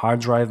of the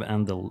hard drive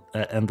and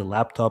the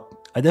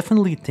laptop, I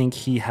definitely think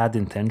he had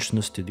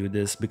intentions to do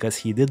this because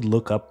he did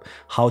look up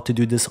how to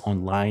do this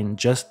online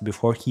just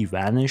before he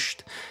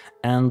vanished.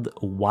 And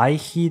why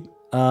he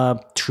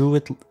threw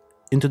it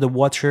into the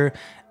water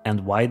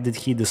and why did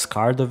he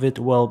discard of it?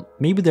 Well,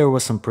 maybe there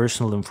was some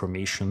personal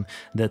information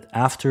that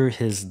after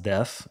his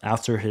death,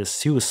 after his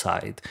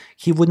suicide,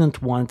 he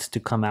wouldn't want to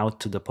come out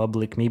to the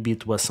public. Maybe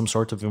it was some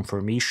sort of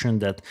information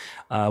that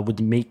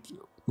would make,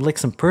 like,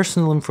 some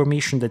personal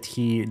information that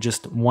he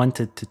just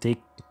wanted to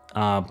take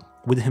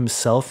with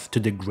himself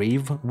to the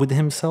grave with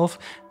himself,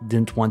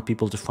 didn't want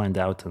people to find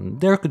out. And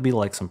there could be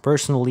like some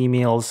personal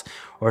emails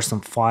or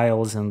some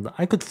files, and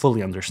I could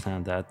fully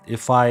understand that.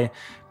 If I,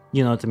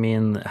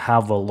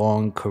 have a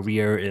long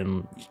career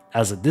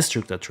as a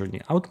district attorney,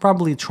 I would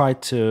probably try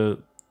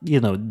to,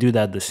 do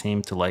that the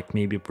same to like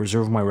maybe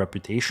preserve my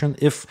reputation.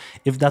 If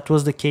that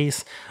was the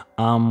case,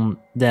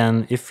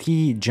 then if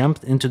he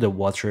jumped into the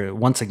water,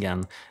 once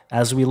again,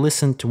 as we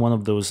listened to one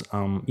of those,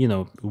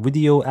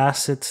 video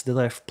assets that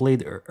I've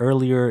played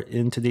earlier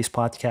in today's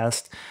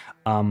podcast,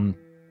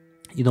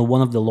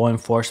 one of the law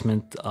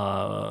enforcement,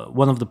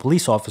 one of the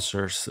police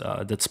officers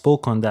that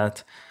spoke on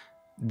that,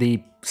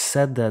 they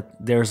said that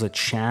there's a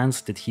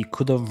chance that he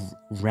could have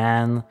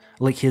ran,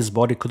 like his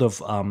body could have,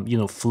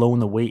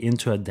 flown away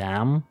into a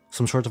dam,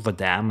 some sort of a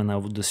dam, and I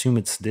would assume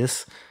it's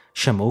this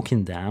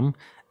Shamokin Dam,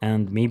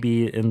 and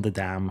maybe in the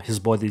dam, his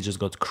body just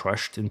got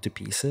crushed into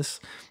pieces.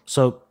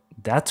 So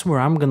that's where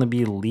I'm gonna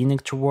be leaning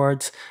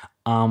towards.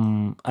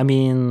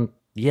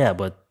 Yeah,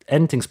 but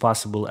anything's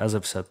possible, as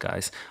I've said,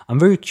 guys. I'm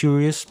very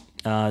curious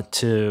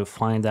to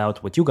find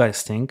out what you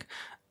guys think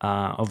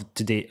of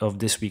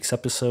this week's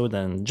episode,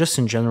 and just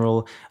in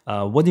general,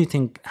 what do you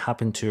think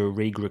happened to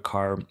Ray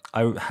Gricar?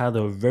 I had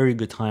a very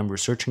good time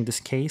researching this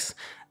case,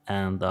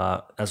 and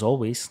as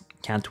always,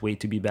 can't wait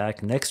to be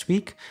back next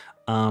week.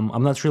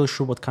 I'm not really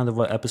sure what kind of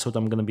an episode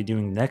I'm gonna be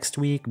doing next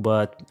week,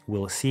 but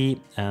we'll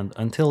see. And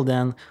until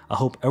then, I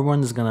hope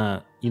everyone is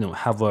gonna,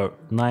 have a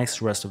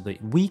nice rest of the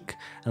week,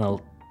 and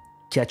I'll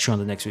catch you on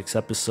the next week's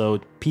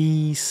episode.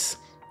 Peace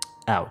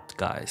out,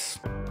 guys.